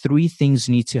 three things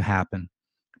need to happen.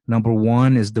 Number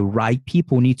one is the right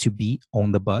people need to be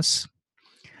on the bus.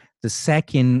 The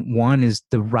second one is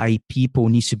the right people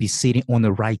need to be sitting on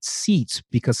the right seats,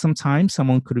 because sometimes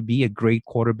someone could be a great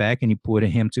quarterback and you put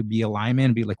him to be a lineman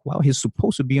and be like, wow, he's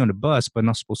supposed to be on the bus, but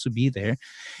not supposed to be there.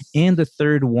 And the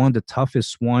third one, the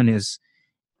toughest one, is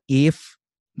if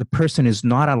the person is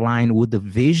not aligned with the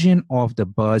vision of the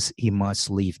bus, he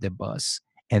must leave the bus.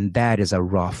 And that is a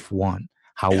rough one.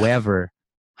 Yeah.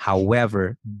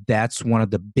 However, that's one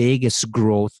of the biggest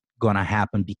growth going to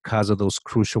happen because of those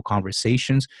crucial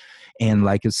conversations. And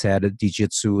like you said,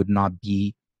 Digitsu would not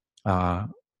be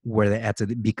where they're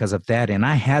at because of that. And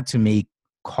I had to make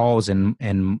calls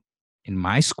in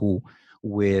my school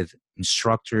with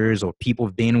instructors or people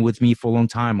who've been with me for a long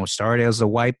time, or started as a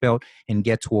white belt and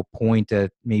get to a point that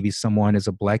maybe someone is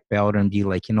a black belt and be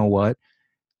like, you know what,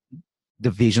 the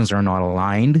visions are not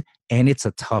aligned, and it's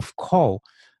a tough call.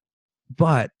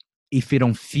 But if you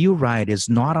don't feel right, it's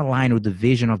not aligned with the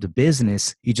vision of the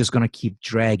business, you're just going to keep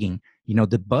dragging. You know,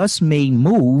 the bus may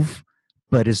move,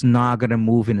 but it's not going to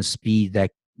move in a speed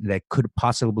that could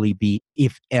possibly be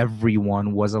if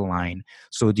everyone was aligned.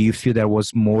 So do you feel there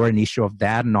was more an issue of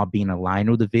that not being aligned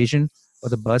with the vision of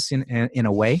the bus in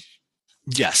a way?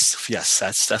 Yes,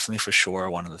 that's definitely for sure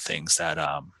one of the things that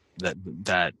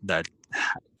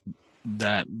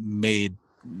that made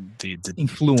the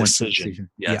Influence the decision. decision.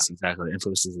 Yes, yeah. Exactly.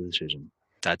 Influences the decision.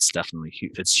 That's definitely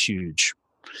it's huge.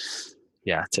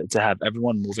 Yeah, to have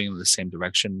everyone moving in the same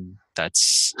direction,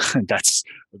 that's that's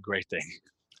a great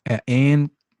thing. And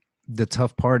the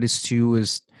tough part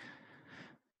is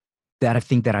that I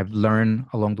think that I've learned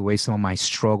along the way, some of my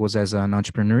struggles as an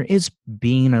entrepreneur, is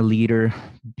being a leader,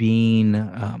 being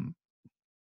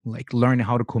like learning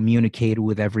how to communicate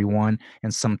with everyone.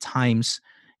 And sometimes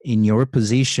in your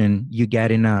position, you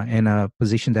get in a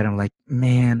position that I'm like,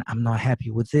 man, I'm not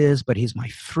happy with this, but he's my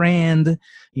friend,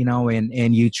 you know,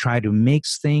 and you try to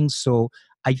mix things. So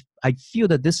I feel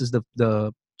that this is the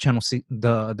channel,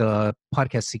 the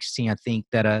podcast 16. I think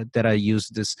that I use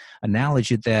this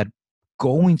analogy that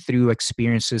going through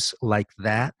experiences like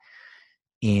that,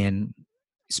 and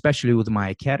especially with my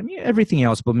academy, everything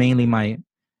else, but mainly my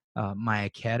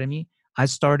academy, I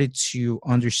started to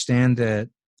understand that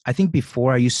I think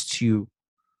before I used to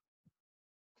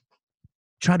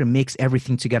try to mix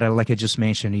everything together, like I just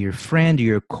mentioned, your friend,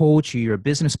 your coach, your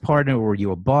business partner, or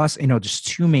your boss, you know, there's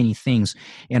too many things.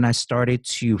 And I started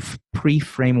to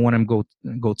pre-frame when I'm go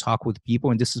talk with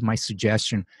people. And this is my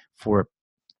suggestion for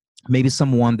maybe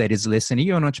someone that is listening.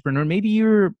 You're an entrepreneur, maybe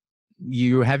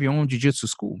you have your own jiu-jitsu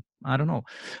school, I don't know,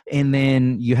 and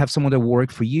then you have someone that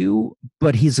work for you,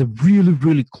 but he's a really,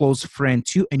 really close friend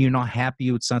too, and you're not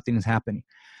happy with something that's happening.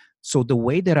 So the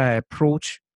way that I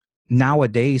approach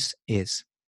nowadays is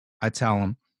I tell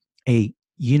them, hey,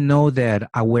 you know that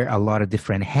I wear a lot of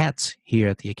different hats here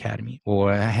at the academy,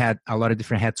 or I had a lot of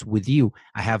different hats with you.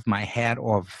 I have my hat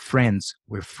of friends.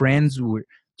 We're friends. We're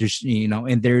there's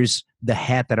and there's the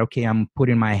hat that, okay, I'm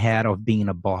putting my hat of being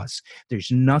a boss.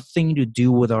 There's nothing to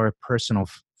do with our personal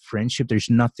friendship. There's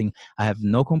nothing. I have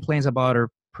no complaints about our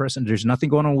person. There's nothing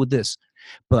going on with this,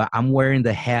 but I'm wearing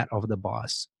the hat of the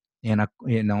boss. And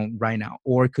right now,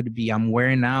 or it could be I'm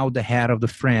wearing now the hat of the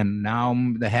friend, now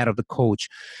I'm the hat of the coach,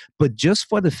 but just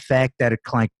for the fact that it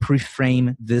can like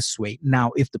pre-frame this way.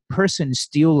 Now, if the person is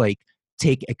still like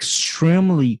take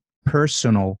extremely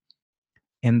personal,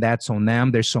 and that's on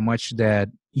them, there's so much that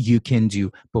you can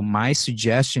do. But my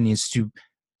suggestion is to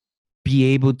be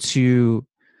able to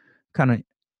kind of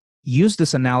use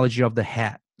this analogy of the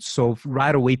hat. So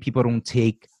right away, people don't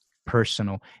take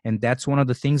personal. And that's one of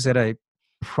the things that I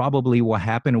probably what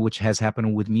happened, which has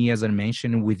happened with me, as I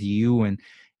mentioned, with you. And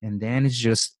then it's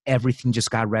just everything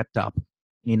just got wrapped up,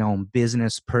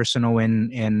 business, personal,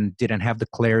 and didn't have the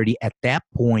clarity at that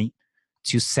point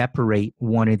to separate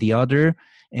one or the other.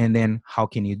 And then how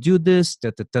can you do this?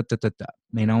 Da, da, da, da, da,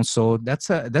 da. So that's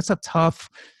a tough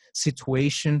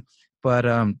situation. But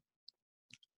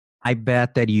I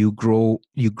bet that you grew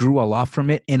a lot from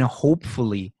it, and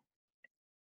hopefully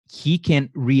he can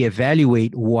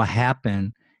reevaluate what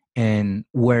happened and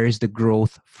where is the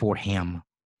growth for him.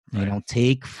 Right.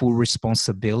 Take full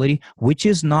responsibility, which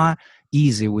is not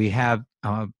easy. We have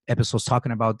episodes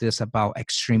talking about this, about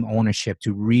extreme ownership,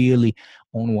 to really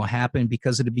own what happened,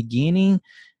 because at the beginning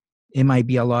it might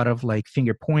be a lot of like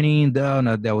finger pointing.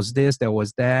 No, that was this, that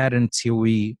was that, until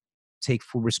we take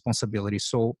full responsibility.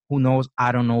 So who knows?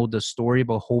 I don't know the story,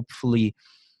 but hopefully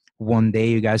one day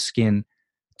you guys can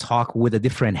talk with a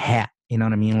different hat. You know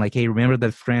what I mean? Like, hey, remember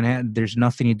that friend hat? There's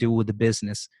nothing to do with the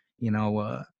business,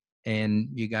 and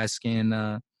you guys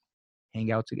can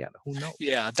hang out together. Who knows?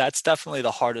 Yeah, that's definitely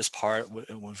the hardest part with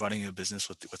running a business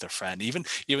with a friend. Even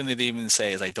they even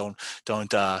say is like don't don't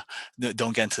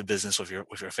get into business with your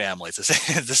family. It's the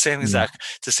same it's the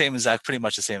same Yeah, exact pretty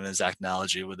much the same exact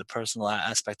analogy with the personal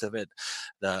aspect of it.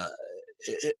 The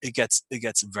it gets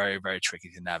very very tricky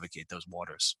to navigate those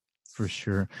waters. for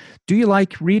sure. Do you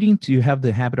like reading? Do you have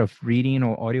the habit of reading,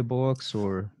 or audiobooks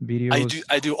or videos?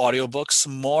 I do audiobooks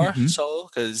more Hmm. so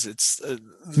because it's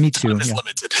Me time too. is Yeah.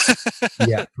 limited.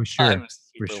 Yeah, for Time sure. is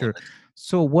For super sure. limited.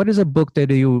 So, what is a book that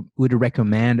you would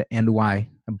recommend, and why?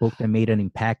 A book that made an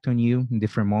impact on you in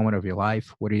different moment of your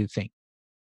life. What do you think?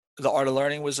 The Art of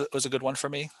Learning was a good one for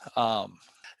me.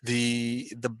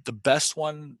 The best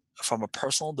one from a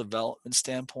personal development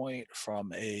standpoint,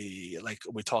 from a like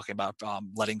we're talking about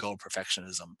letting go of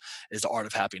perfectionism, is The Art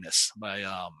of Happiness by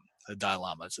the Dalai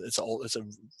Lama. It's a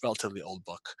relatively old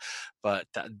book, but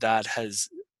that has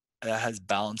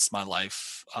balanced my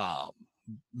life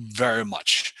very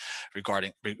much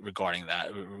regarding that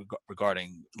regarding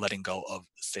letting go of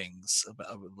things,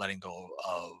 letting go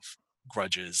of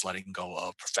grudges, letting go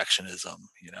of perfectionism.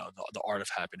 The Art of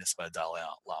Happiness by Dalai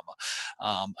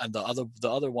Lama. And the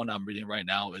other one I'm reading right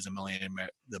now is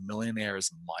the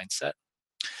Millionaire's Mindset.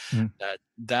 Mm.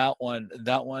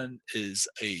 That one is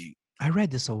a I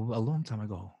read this a long time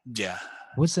ago. yeah.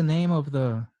 What's the name of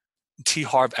the? T.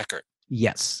 Harv Eckert.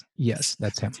 Yes, yes,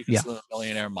 that's him. You can Yeah, see the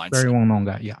Millionaire very Mindset. well known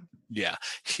guy. Yeah. Yeah,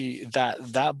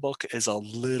 that book is a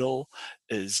little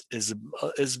is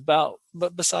about,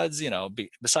 but besides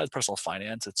besides personal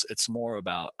finance, it's more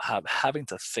about having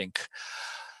to think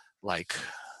like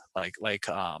like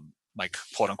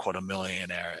quote unquote a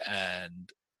millionaire, and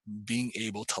being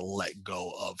able to let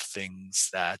go of things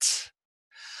that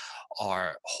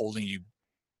are holding you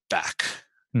back.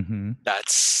 Hmm.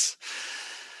 That's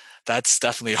that's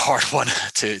definitely a hard one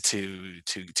to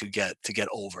get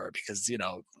over, because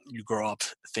you grow up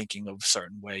thinking of a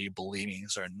certain way, you believing a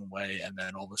certain way, and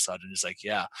then all of a sudden it's like,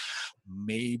 yeah,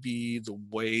 maybe the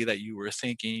way that you were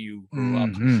thinking you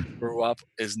Hmm. grew up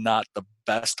is not the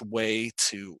best way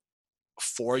to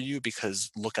for you, because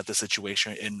look at the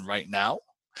situation in right now.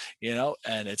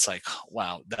 And it's like,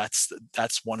 wow, that's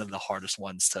one of the hardest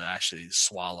ones to actually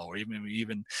swallow, or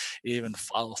even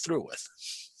follow through with.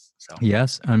 So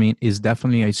Yes, I mean, it's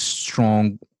definitely a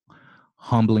strong,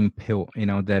 humbling pill.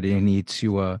 That you need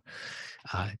to uh,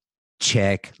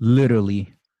 check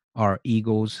literally our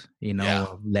egos. yeah.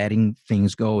 Letting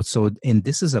things go. So, and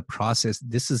this is a process.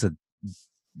 This is a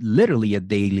literally a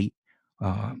daily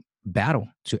battle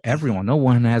to Hmm. everyone. No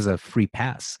one has a free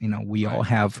pass. We all Right.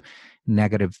 have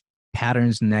negative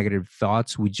patterns, negative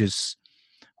thoughts.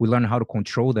 We learn how to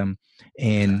control them.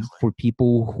 And Exactly. for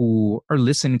people who are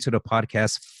listening to the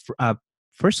podcast,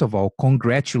 first of all,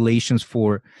 congratulations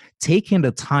for taking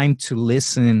the time to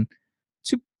listen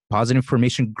to positive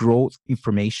information, growth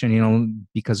information,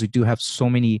 because we do have so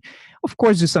many. Of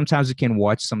course, sometimes you can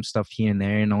watch some stuff here and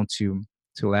there,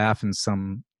 to laugh, and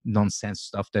some nonsense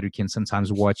stuff that you can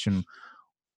sometimes watch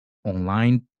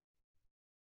online.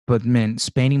 But man,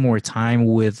 spending more time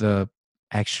with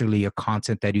actually a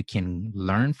content that you can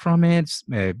learn from it.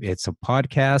 It's a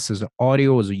podcast, it's an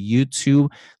audio, it's a YouTube.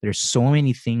 There's so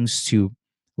many things to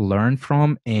learn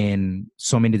from and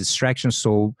so many distractions.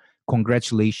 So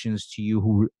congratulations to you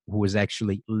who is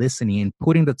actually listening and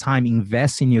putting the time,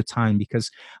 invest in your time, because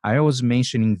I always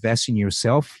mention invest in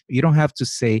yourself. You don't have to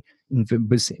say,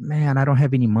 but say, man, I don't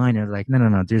have any money. Like,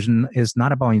 no. It's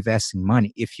not about investing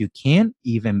money. If you can,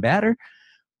 even better,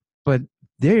 but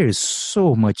there is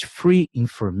so much free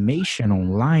information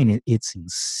online. It's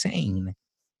insane.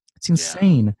 It's Yeah.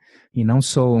 insane.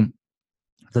 So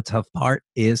the tough part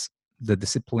is the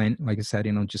discipline. Like I said,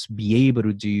 just be able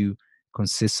to do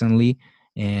consistently.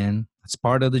 And it's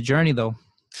part of the journey, though.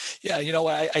 Yeah, you know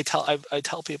what I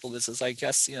tell people this is like,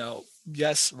 yes,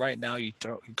 yes, right now you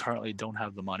currently don't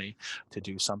have the money to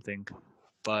do something,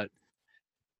 but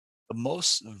the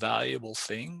most valuable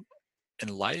thing in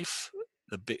life,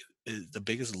 the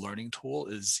biggest learning tool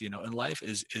is, in life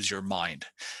is your mind,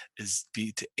 is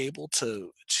be to able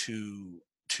to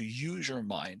use your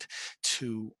mind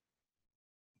to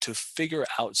figure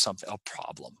out something, a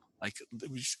problem. Like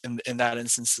in that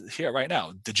instance here right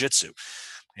now, Digitsu.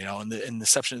 In the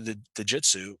section of the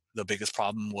jitsu, the biggest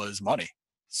problem was money.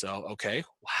 So, okay,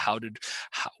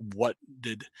 what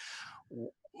did,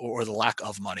 or the lack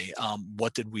of money,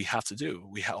 what did we have to do?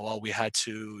 We had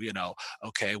to,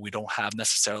 okay, we don't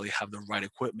necessarily have the right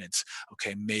equipment.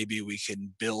 Okay, maybe we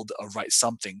can build a right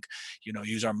something,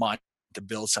 use our mind to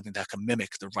build something that can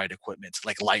mimic the right equipment,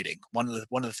 like lighting. One of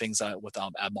the things with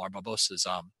Amar Barbosa's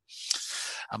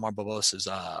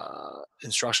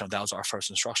instruction. That was our first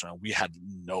instruction. We had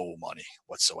no money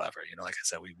whatsoever. Like I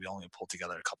said, we only pulled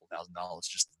together a couple $1,000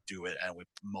 just to do it, and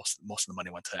most of the money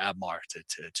went to Abmar to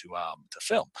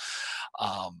film,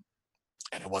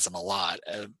 and it wasn't a lot.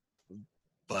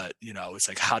 But it's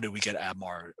like, how do we get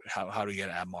Abmar? How do we get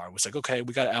Abmar? It was like, okay,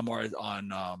 we got Abmar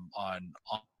on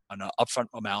an upfront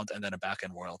amount and then a back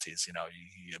end royalties. You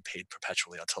get paid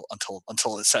perpetually until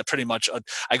it's said pretty much.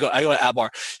 I go to Abmar.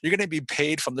 You're going to be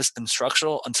paid from this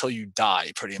instructional until you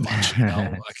die, pretty much.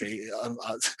 Okay.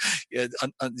 Yeah,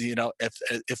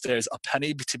 if there's a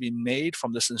penny to be made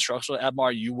from this instructional,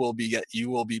 Abmar, you will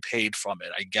be paid from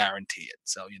it. I guarantee it.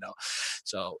 So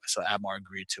so Abmar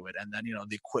agreed to it, and then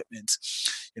the equipment.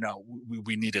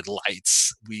 We needed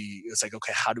lights. It's like,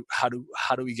 okay, how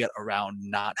do we get around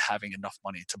not having enough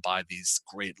money to buy these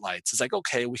great lights? It's like,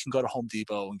 okay, we can go to Home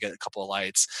Depot and get a couple of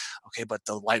lights. Okay, but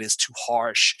the light is too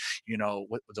harsh,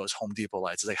 with those Home Depot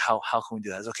lights. It's like, how can we do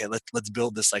that? It's okay, let's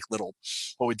build this like little.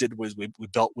 What we did was we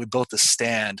built the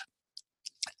stand,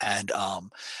 and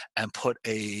put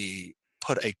a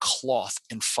cloth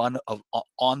in front of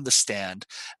on the stand,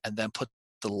 and then put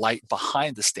the light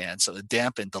behind the stand, so it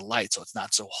dampened the light, so it's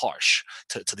not so harsh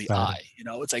to the Got it.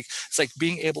 eye. It's like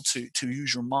being able to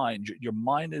use your mind. Your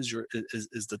mind is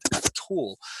the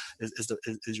tool,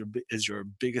 is your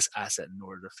biggest asset in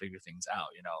order to figure things out.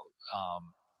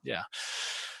 Yeah.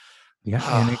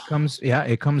 Yeah, and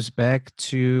it comes back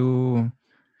to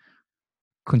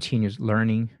continuous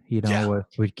learning, Yeah.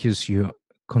 because you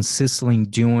consistently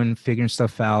doing, figuring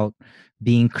stuff out,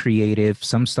 being creative.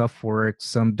 Some stuff works,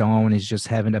 some don't. It's just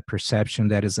having a perception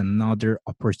that is another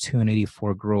opportunity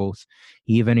for growth.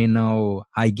 Even,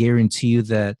 I guarantee you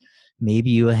that maybe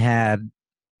you're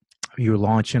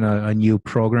launching a new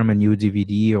program, a new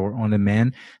DVD or on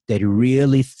demand that you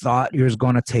really thought you was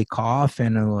going to take off,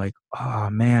 and like, oh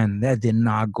man, that did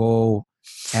not go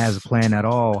as planned at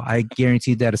all. I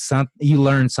guarantee that you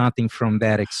learned something from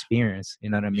that experience. You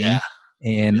know what I mean? Yeah.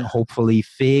 And Yeah. hopefully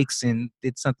fix and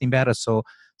did something better. So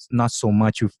it's not so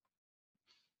much of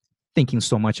thinking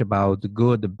so much about the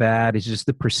good, the bad. It's just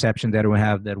the perception that we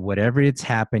have that whatever it's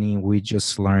happening, we're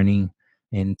just learning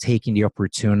and taking the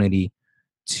opportunity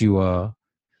to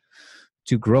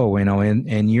grow,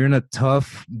 and you're in a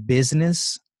tough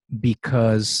business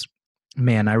because,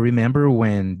 man, I remember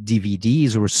when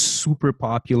DVDs were super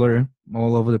popular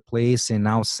all over the place, and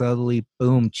now suddenly,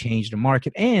 boom, changed the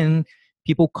market, and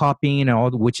people copying and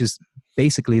all, which is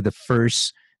basically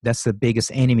that's the biggest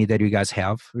enemy that you guys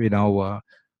have, for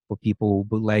people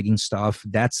bootlegging stuff.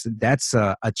 That's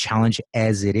a challenge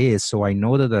as it is. So I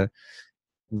know that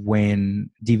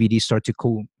when DVDs start to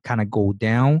kind of go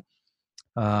down,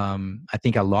 I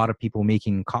think a lot of people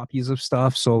making copies of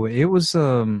stuff. So it's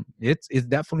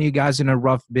definitely, you guys in a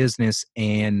rough business,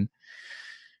 and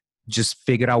just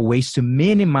figured out ways to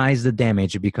minimize the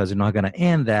damage because you're not going to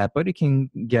end that, but it can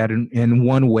get in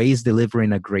one way is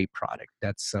delivering a great product.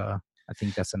 That's I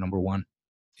think that's the number one.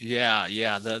 Yeah,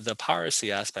 yeah. The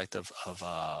piracy aspect of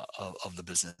the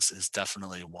business is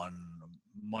definitely one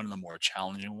of the more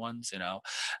challenging ones, you know.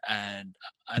 And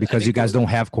I Because you think guys don't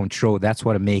have control. That's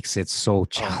what makes it so oh,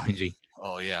 challenging.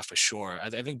 oh yeah, for sure. I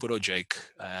think Budo Jake,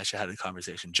 I actually had a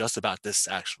conversation just about this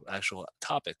actual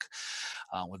topic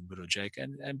with Budo Jake,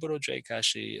 and Budo Jake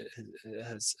actually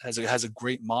has a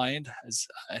great mind,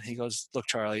 and he goes, "Look,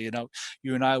 Charlie, you know,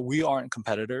 you and I, we aren't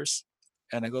competitors."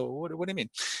 And I go, "What do you mean?"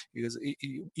 He goes,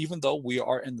 Even though we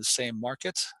are in the same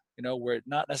market." You know, we're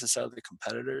not necessarily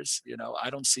competitors. You know, I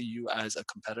don't see you as a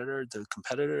competitor. The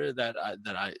competitor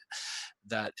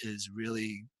that is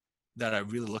really that I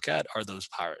really look at are those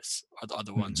pirates, are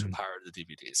the ones who Mhm. pirate the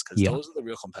DVDs, because Yeah. those are the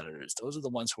real competitors. Those are the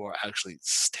ones who are actually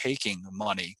taking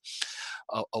money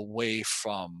away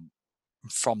from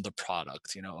the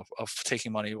product, you know, of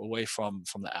taking money away from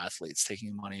the athletes,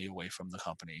 taking money away from the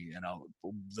company. You know,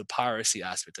 the piracy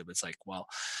aspect of it's like,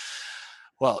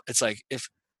 it's like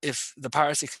if the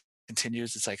piracy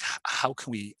continues, it's like how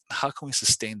can we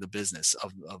sustain the business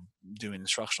of doing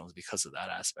instructionals because of that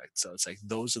aspect. So it's like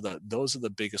those are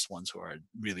the biggest ones who are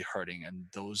really hurting, and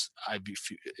those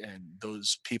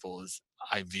people is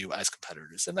I view as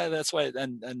competitors, and that's why.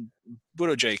 And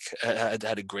Budo Jake had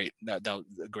that was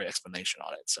a great explanation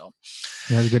on it. So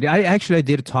That's good. I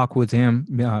did talk with him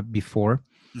before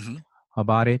mhm.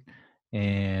 about it,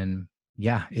 and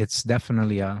yeah, it's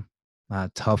definitely a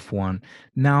tough one.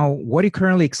 Now, what are you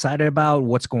currently excited about?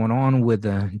 What's going on with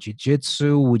the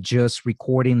jiu-jitsu? We're just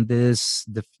recording this.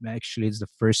 Actually, it's the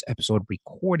first episode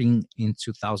recording in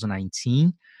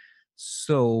 2019.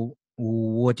 So,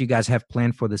 what do you guys have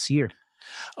planned for this year?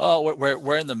 Oh,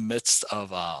 we're in the midst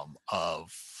of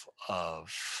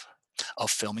of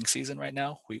filming season right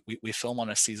now. We film on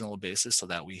a seasonal basis so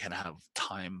that we can have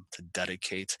time to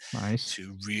dedicate Nice.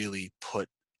 to really put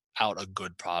out a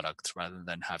good product rather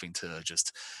than having to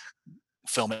just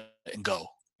film it and go,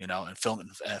 you know, and film it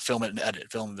and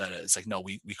edit, film that. It's like, no,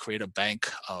 we create a bank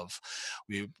of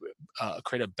we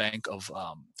create a bank of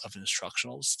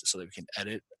instructionals so that we can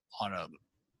edit on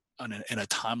in a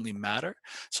timely manner,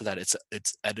 so that it's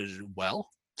edited well,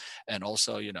 and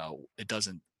also, you know,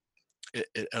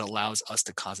 it allows us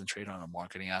to concentrate on the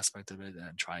marketing aspect of it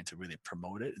and trying to really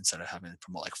promote it instead of having to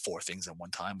promote like four things at one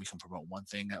time. We can promote one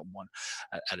thing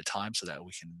at a time, so that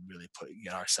we can really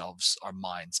get our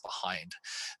minds behind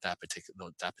that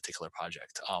particular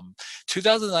project.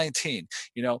 2019,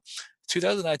 you know,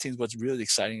 2019, what's really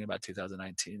exciting about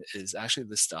 2019 is actually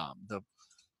this the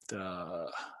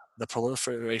the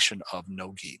proliferation of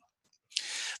no gi.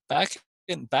 Back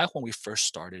when we first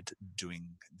started doing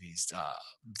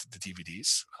the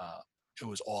DVDs, it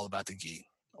was all about the gi,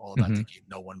 all about Hmm. the gi.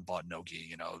 No one bought no gi.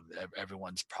 You know,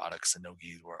 everyone's products and no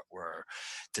gi were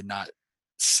did not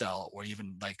sell, or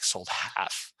even like sold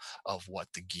half of what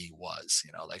the gi was.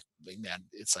 You know, like, man,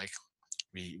 it's like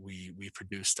we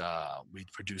produced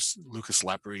Lucas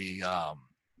Lepre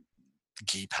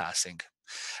gi passing,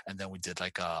 and then we did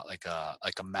like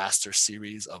a master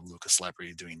series of Lucas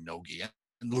Lepre doing nogi.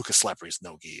 And Lucas Lepre's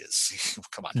nogi is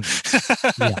come on,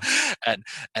 Hmm. Yeah.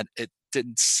 and it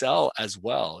didn't sell as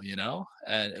well, you know.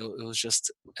 And it was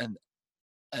just and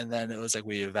then it was like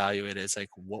we evaluated. It's like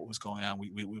what was going on.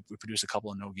 We produced a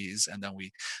couple of nogis, and then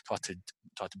we talked to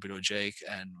talked to Budo Jake,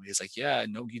 and he's like, yeah,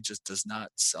 nogi just does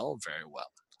not sell very well.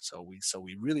 So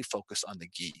we really focused on the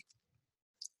gi.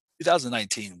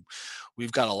 2019,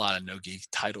 we've got a lot of nogi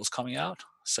titles coming out.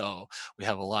 So we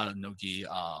have a lot of nogi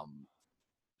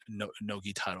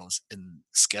nogi titles in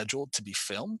scheduled to be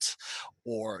filmed,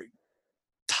 or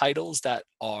titles that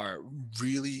are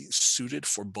really suited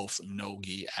for both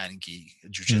no-gi and gi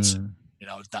jujitsu. Mm. You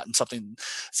know, it's not something,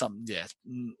 yeah,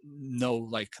 no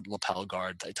like lapel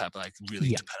guard type of, like, really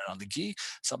Yeah. dependent on the gi,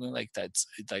 something like that's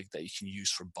like that you can use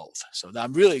for both. So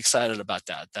I'm really excited about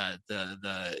that. That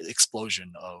the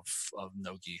explosion of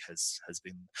no-gi has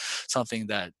been something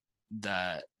that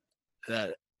that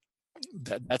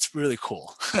that's really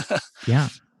cool. Yeah.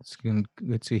 It's good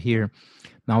to hear.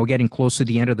 Now we're getting close to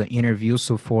the end of the interview.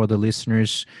 So for the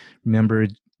listeners, remember,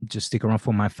 just stick around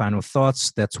for my final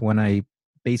thoughts. That's when I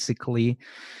basically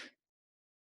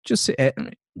just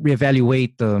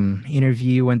reevaluate the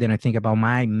interview, and then I think about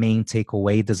my main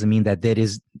takeaway. Doesn't mean that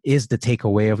is the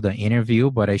takeaway of the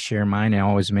interview, but I share mine. I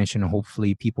always mention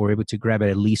hopefully people are able to grab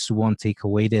at least one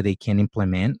takeaway that they can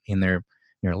implement in their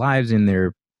lives, in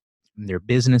their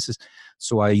businesses.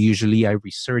 So I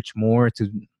research more to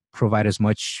provide as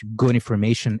much good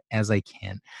information as I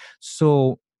can.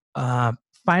 So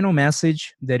final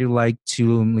message that you like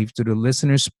to leave to the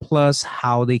listeners, plus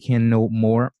how they can know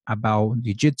more about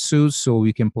jiu-jitsu, so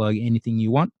we can plug anything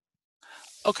you want.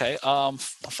 Okay.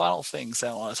 Final things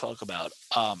that I want to talk about.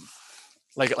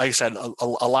 Like I said,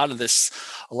 a lot of this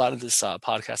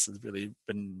podcast has really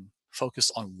been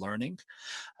focused on learning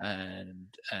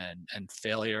and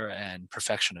failure and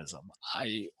perfectionism.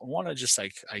 I want to just,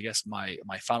 like, I guess my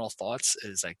final thoughts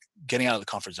is like getting out of the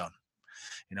comfort zone.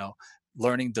 You know,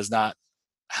 learning does not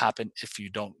happen if you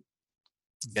don't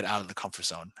get out of the comfort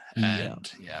zone. Yeah.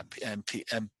 And yeah,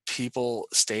 and people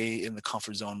stay in the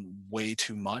comfort zone way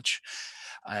too much,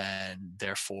 and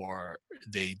therefore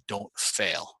they don't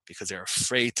fail because they're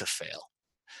afraid to fail.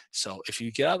 So if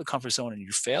you get out of the comfort zone and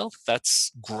you fail,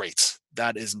 that's great.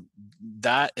 That is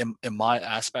that in my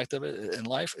aspect of it in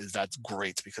life is that's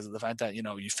great because of the fact that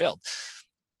you failed.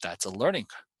 That's a learning.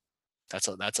 That's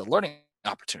a learning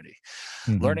opportunity.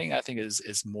 Hmm. Learning, I think,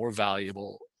 is more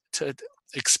valuable to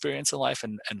experience in life,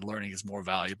 and learning is more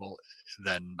valuable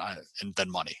than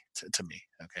money to me.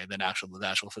 Okay, than the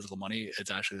actual physical money.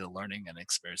 It's actually the learning and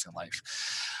experience in life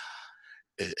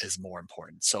is more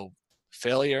important. So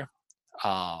failure,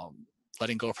 um,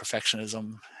 letting go of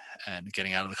perfectionism, and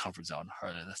getting out of the comfort zone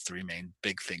are the three main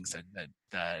big things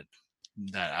that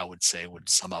I would say would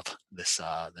sum up this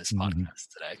Hmm. podcast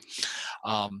today.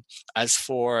 Um, as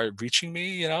for reaching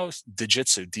me,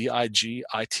 Digitsu,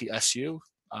 Digitsu.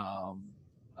 Um,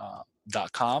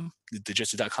 .com.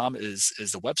 Digitsu.com is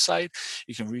the website.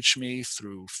 You can reach me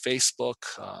through Facebook.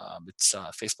 It's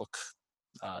Facebook,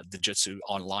 Digitsu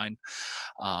online,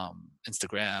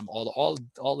 Instagram,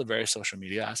 all the various social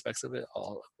media aspects of it,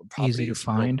 all Easy to properties.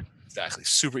 Real, find. exactly,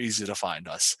 super easy to find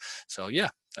us. So yeah,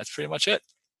 that's pretty much it.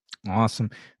 Awesome.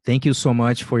 Thank you so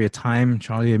much for your time,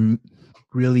 Charlie.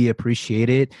 Really appreciate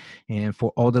it. And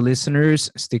for all the listeners,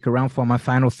 stick around for my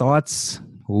final thoughts.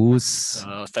 Who's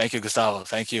Thank you, Gustavo.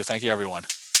 Thank you, everyone.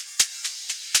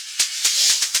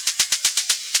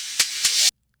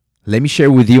 Let me share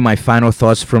with you my final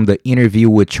thoughts from the interview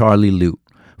with Charlie Liu.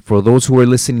 For those who are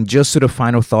listening just to the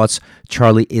final thoughts,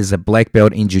 Charlie is a black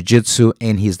belt in Jiu-Jitsu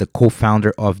and he's the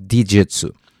co-founder of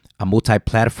Digitsu, a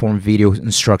multi-platform video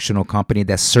instructional company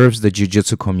that serves the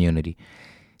Jiu-Jitsu community.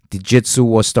 Digitsu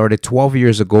was started 12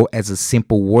 years ago as a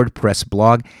simple WordPress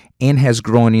blog and has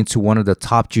grown into one of the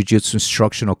top jiu-jitsu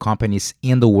instructional companies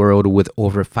in the world with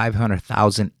over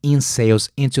 500,000 in sales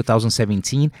in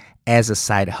 2017 as a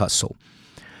side hustle.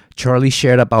 Charlie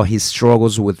shared about his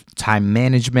struggles with time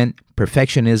management,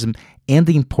 perfectionism, and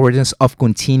the importance of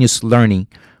continuous learning,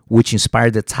 which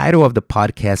inspired the title of the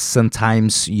podcast,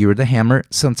 Sometimes You're the Hammer,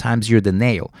 Sometimes You're the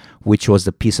Nail, which was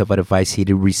the piece of advice he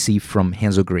received from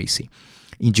Renzo Gracie.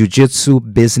 In jiu-jitsu,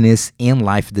 business, and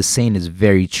life, the saying is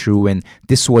very true, and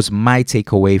this was my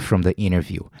takeaway from the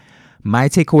interview. My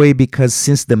takeaway because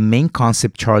since the main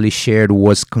concept Charlie shared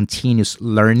was continuous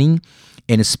learning,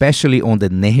 and especially on the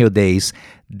nail days,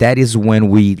 that is when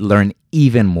we learn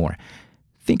even more.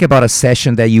 Think about a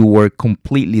session that you were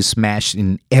completely smashed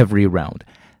in every round.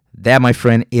 That, my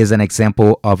friend, is an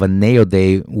example of a nail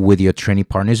day with your training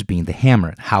partners being the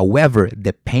hammer. However,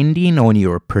 depending on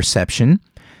your perception,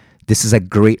 this is a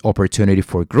great opportunity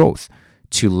for growth,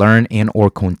 to learn and or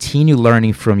continue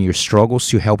learning from your struggles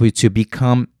to help you to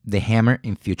become the hammer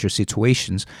in future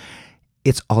situations.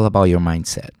 It's all about your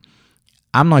mindset.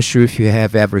 I'm not sure if you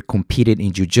have ever competed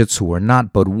in jiu-jitsu or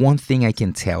not, but one thing I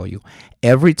can tell you,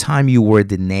 every time you were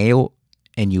the nail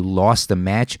and you lost the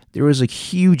match, there was a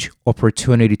huge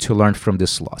opportunity to learn from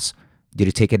this loss. Did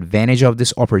you take advantage of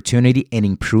this opportunity and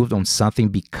improved on something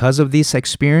because of this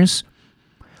experience?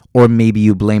 Or maybe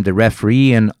you blame the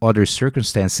referee and other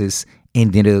circumstances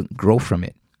and didn't grow from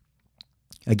it.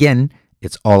 Again,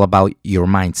 it's all about your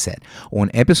mindset. On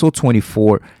episode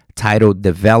 24, titled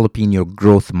Developing Your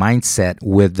Growth Mindset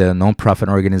with the nonprofit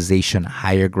organization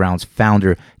Higher Ground's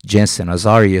founder, Jensen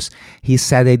Azarias, he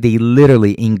said that they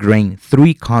literally ingrain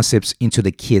three concepts into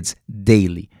the kids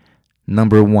daily.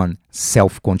 Number one,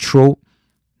 self-control.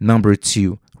 Number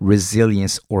two,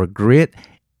 resilience or grit.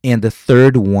 And the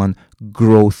third one,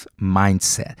 growth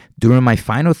mindset. During my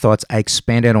final thoughts, I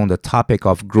expanded on the topic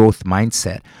of growth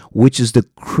mindset, which is the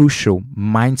crucial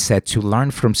mindset to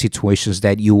learn from situations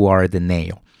that you are the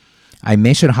nail. I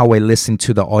mentioned how I listened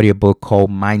to the audiobook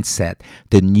called Mindset,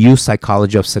 The New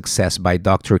Psychology of Success by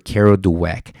Dr. Carol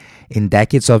Dweck. In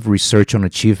decades of research on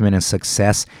achievement and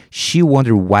success, she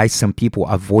wondered why some people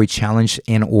avoid challenge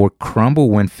and or crumble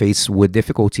when faced with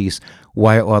difficulties,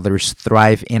 while others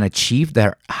thrive and achieve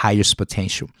their highest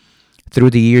potential. Through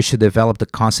the years, she developed the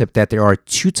concept that there are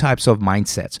two types of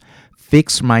mindsets,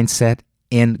 fixed mindset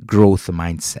and growth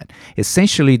mindset.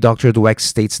 Essentially, Dr. Dweck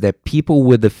states that people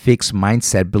with a fixed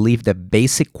mindset believe that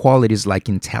basic qualities like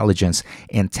intelligence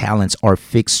and talents are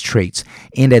fixed traits,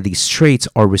 and that these traits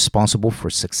are responsible for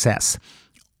success.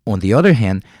 On the other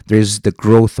hand, there's the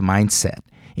growth mindset,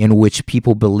 in which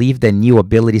people believe that new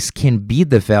abilities can be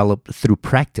developed through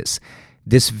practice.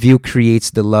 This view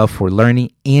creates the love for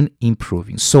learning and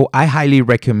improving. So I highly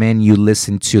recommend you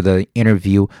listen to the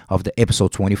interview of the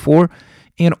episode 24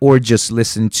 and or just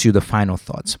listen to the final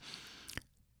thoughts.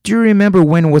 Do you remember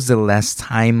when was the last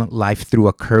time life threw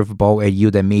a curveball at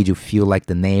you that made you feel like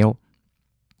the nail?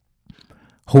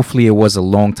 Hopefully it was a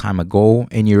long time ago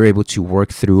and you're able to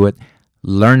work through it,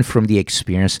 learn from the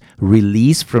experience,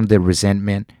 release from the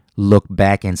resentment, look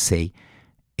back and say,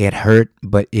 it hurt,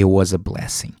 but it was a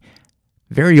blessing.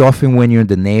 Very often when you're in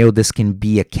the nail, this can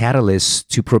be a catalyst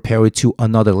to propel you to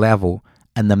another level,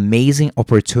 an amazing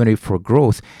opportunity for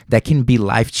growth that can be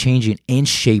life-changing and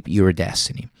shape your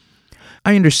destiny.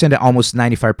 I understand that almost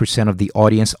 95% of the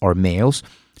audience are males.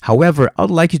 However, I'd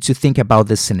like you to think about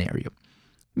this scenario.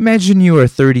 Imagine you are a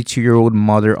 32-year-old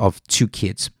mother of 2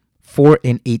 kids, 4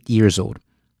 and 8 years old.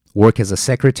 Work as a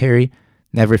secretary,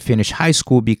 never finished high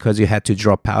school because you had to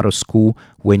drop out of school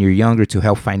when you're younger to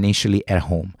help financially at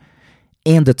home.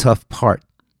 And the tough part,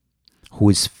 who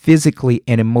is physically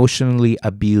and emotionally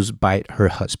abused by her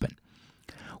husband.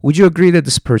 Would you agree that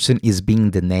this person is being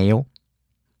the nail?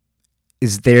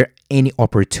 Is there any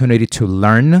opportunity to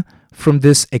learn from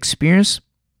this experience?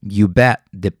 You bet,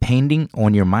 depending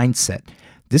on your mindset.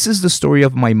 This is the story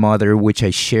of my mother, which I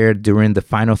shared during the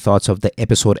final thoughts of the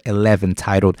episode 11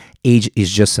 titled Age is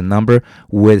Just a Number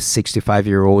with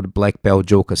 65-year-old black belt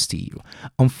Joe Castillo.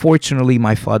 Unfortunately,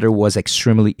 my father was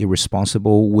extremely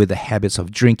irresponsible with the habits of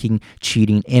drinking,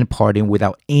 cheating, and partying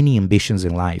without any ambitions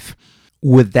in life.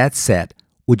 With that said,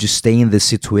 would you stay in this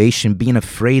situation being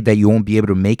afraid that you won't be able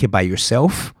to make it by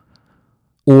yourself?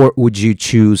 Or would you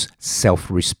choose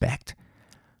self-respect?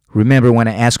 Remember when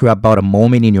I asked you about a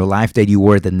moment in your life that you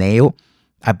were the nail?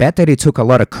 I bet that it took a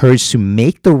lot of courage to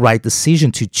make the right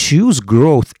decision to choose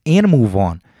growth and move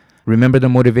on. Remember the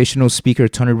motivational speaker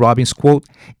Tony Robbins quote,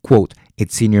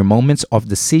 "It's in your moments of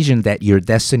decision that your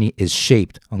destiny is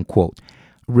shaped," unquote.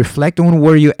 Reflect on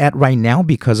where you're at right now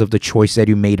because of the choice that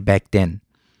you made back then.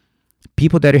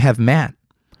 People that you have met,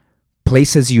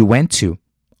 places you went to,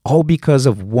 all because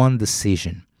of one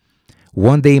decision.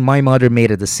 One day, my mother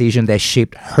made a decision that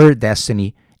shaped her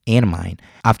destiny and mine.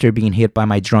 After being hit by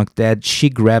my drunk dad, she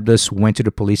grabbed us, went to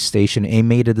the police station, and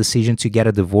made a decision to get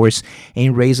a divorce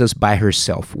and raise us by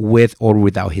herself, with or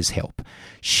without his help.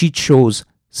 She chose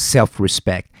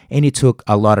self-respect, and it took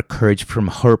a lot of courage from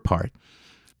her part.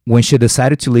 When she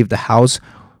decided to leave the house,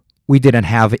 we didn't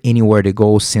have anywhere to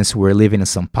go since we were living in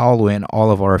São Paulo and all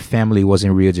of our family was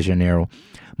in Rio de Janeiro.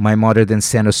 My mother then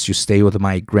sent us to stay with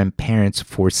my grandparents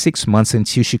for 6 months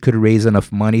until she could raise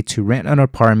enough money to rent an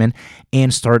apartment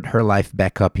and start her life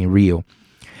back up in Rio.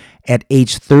 At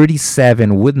age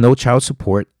 37, with no child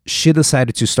support, she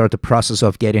decided to start the process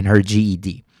of getting her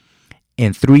GED.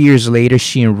 And 3 years later,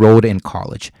 she enrolled in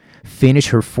college, finished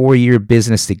her 4-year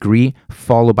business degree,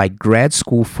 followed by grad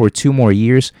school for 2 more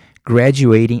years,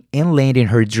 graduating and landing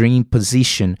her dream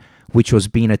position, which was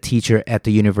being a teacher at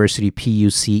the University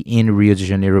PUC in Rio de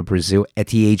Janeiro, Brazil, at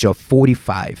the age of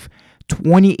 45,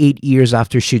 28 years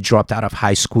after she dropped out of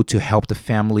high school to help the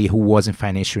family who was in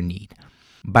financial need.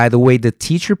 By the way, the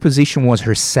teacher position was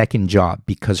her second job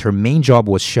because her main job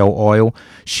was Shell Oil.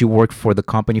 She worked for the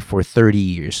company for 30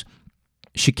 years.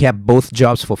 She kept both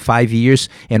jobs for 5 years,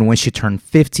 and when she turned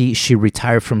 50, she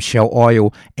retired from Shell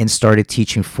Oil and started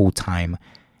teaching full-time.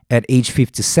 At age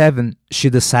 57, she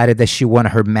decided that she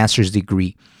wanted her master's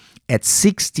degree. At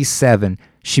 67,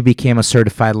 she became a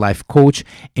certified life coach,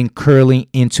 and currently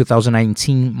in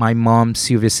 2019, my mom,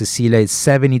 Silvia Cecilia, is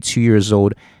 72 years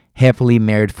old, happily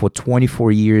married for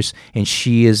 24 years, and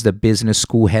she is the business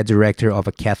school head director of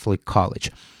a Catholic college.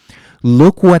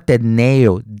 Look what that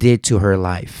nail did to her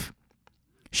life.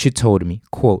 She told me,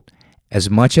 quote, "As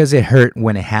much as it hurt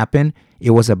when it happened,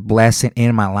 it was a blessing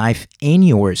in my life and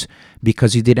yours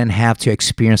because you didn't have to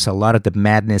experience a lot of the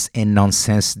madness and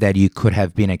nonsense that you could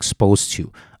have been exposed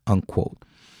to," unquote.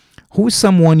 Who is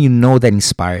someone you know that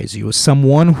inspires you?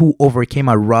 Someone who overcame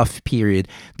a rough period.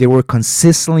 They were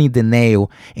consistently the nail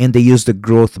and they used the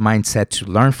growth mindset to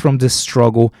learn from this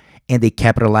struggle and they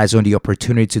capitalized on the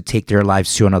opportunity to take their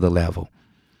lives to another level.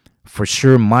 For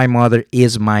sure, my mother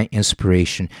is my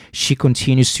inspiration. She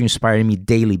continues to inspire me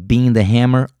daily, being the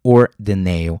hammer or the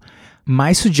nail.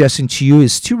 My suggestion to you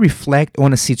is to reflect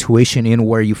on a situation in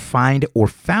where you find or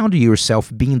found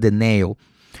yourself being the nail.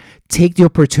 Take the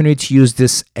opportunity to use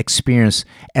this experience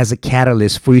as a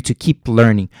catalyst for you to keep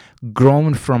learning,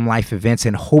 growing from life events,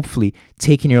 and hopefully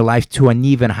taking your life to an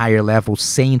even higher level,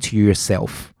 saying to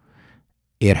yourself,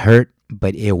 it hurt,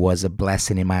 but it was a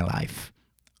blessing in my life.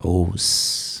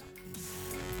 Os.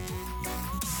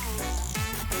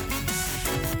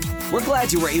 We're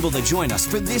glad you were able to join us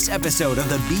for this episode of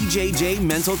the BJJ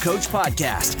Mental Coach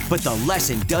Podcast, but the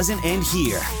lesson doesn't end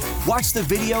here. Watch the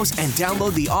videos and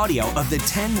download the audio of the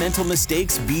 10 mental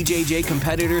mistakes BJJ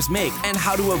competitors make and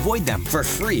how to avoid them for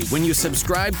free when you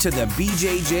subscribe to the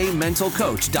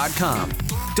BJJMentalCoach.com.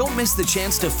 Don't miss the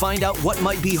chance to find out what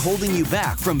might be holding you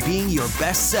back from being your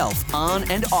best self on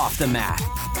and off the mat.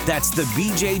 That's the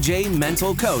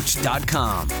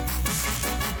BJJMentalCoach.com.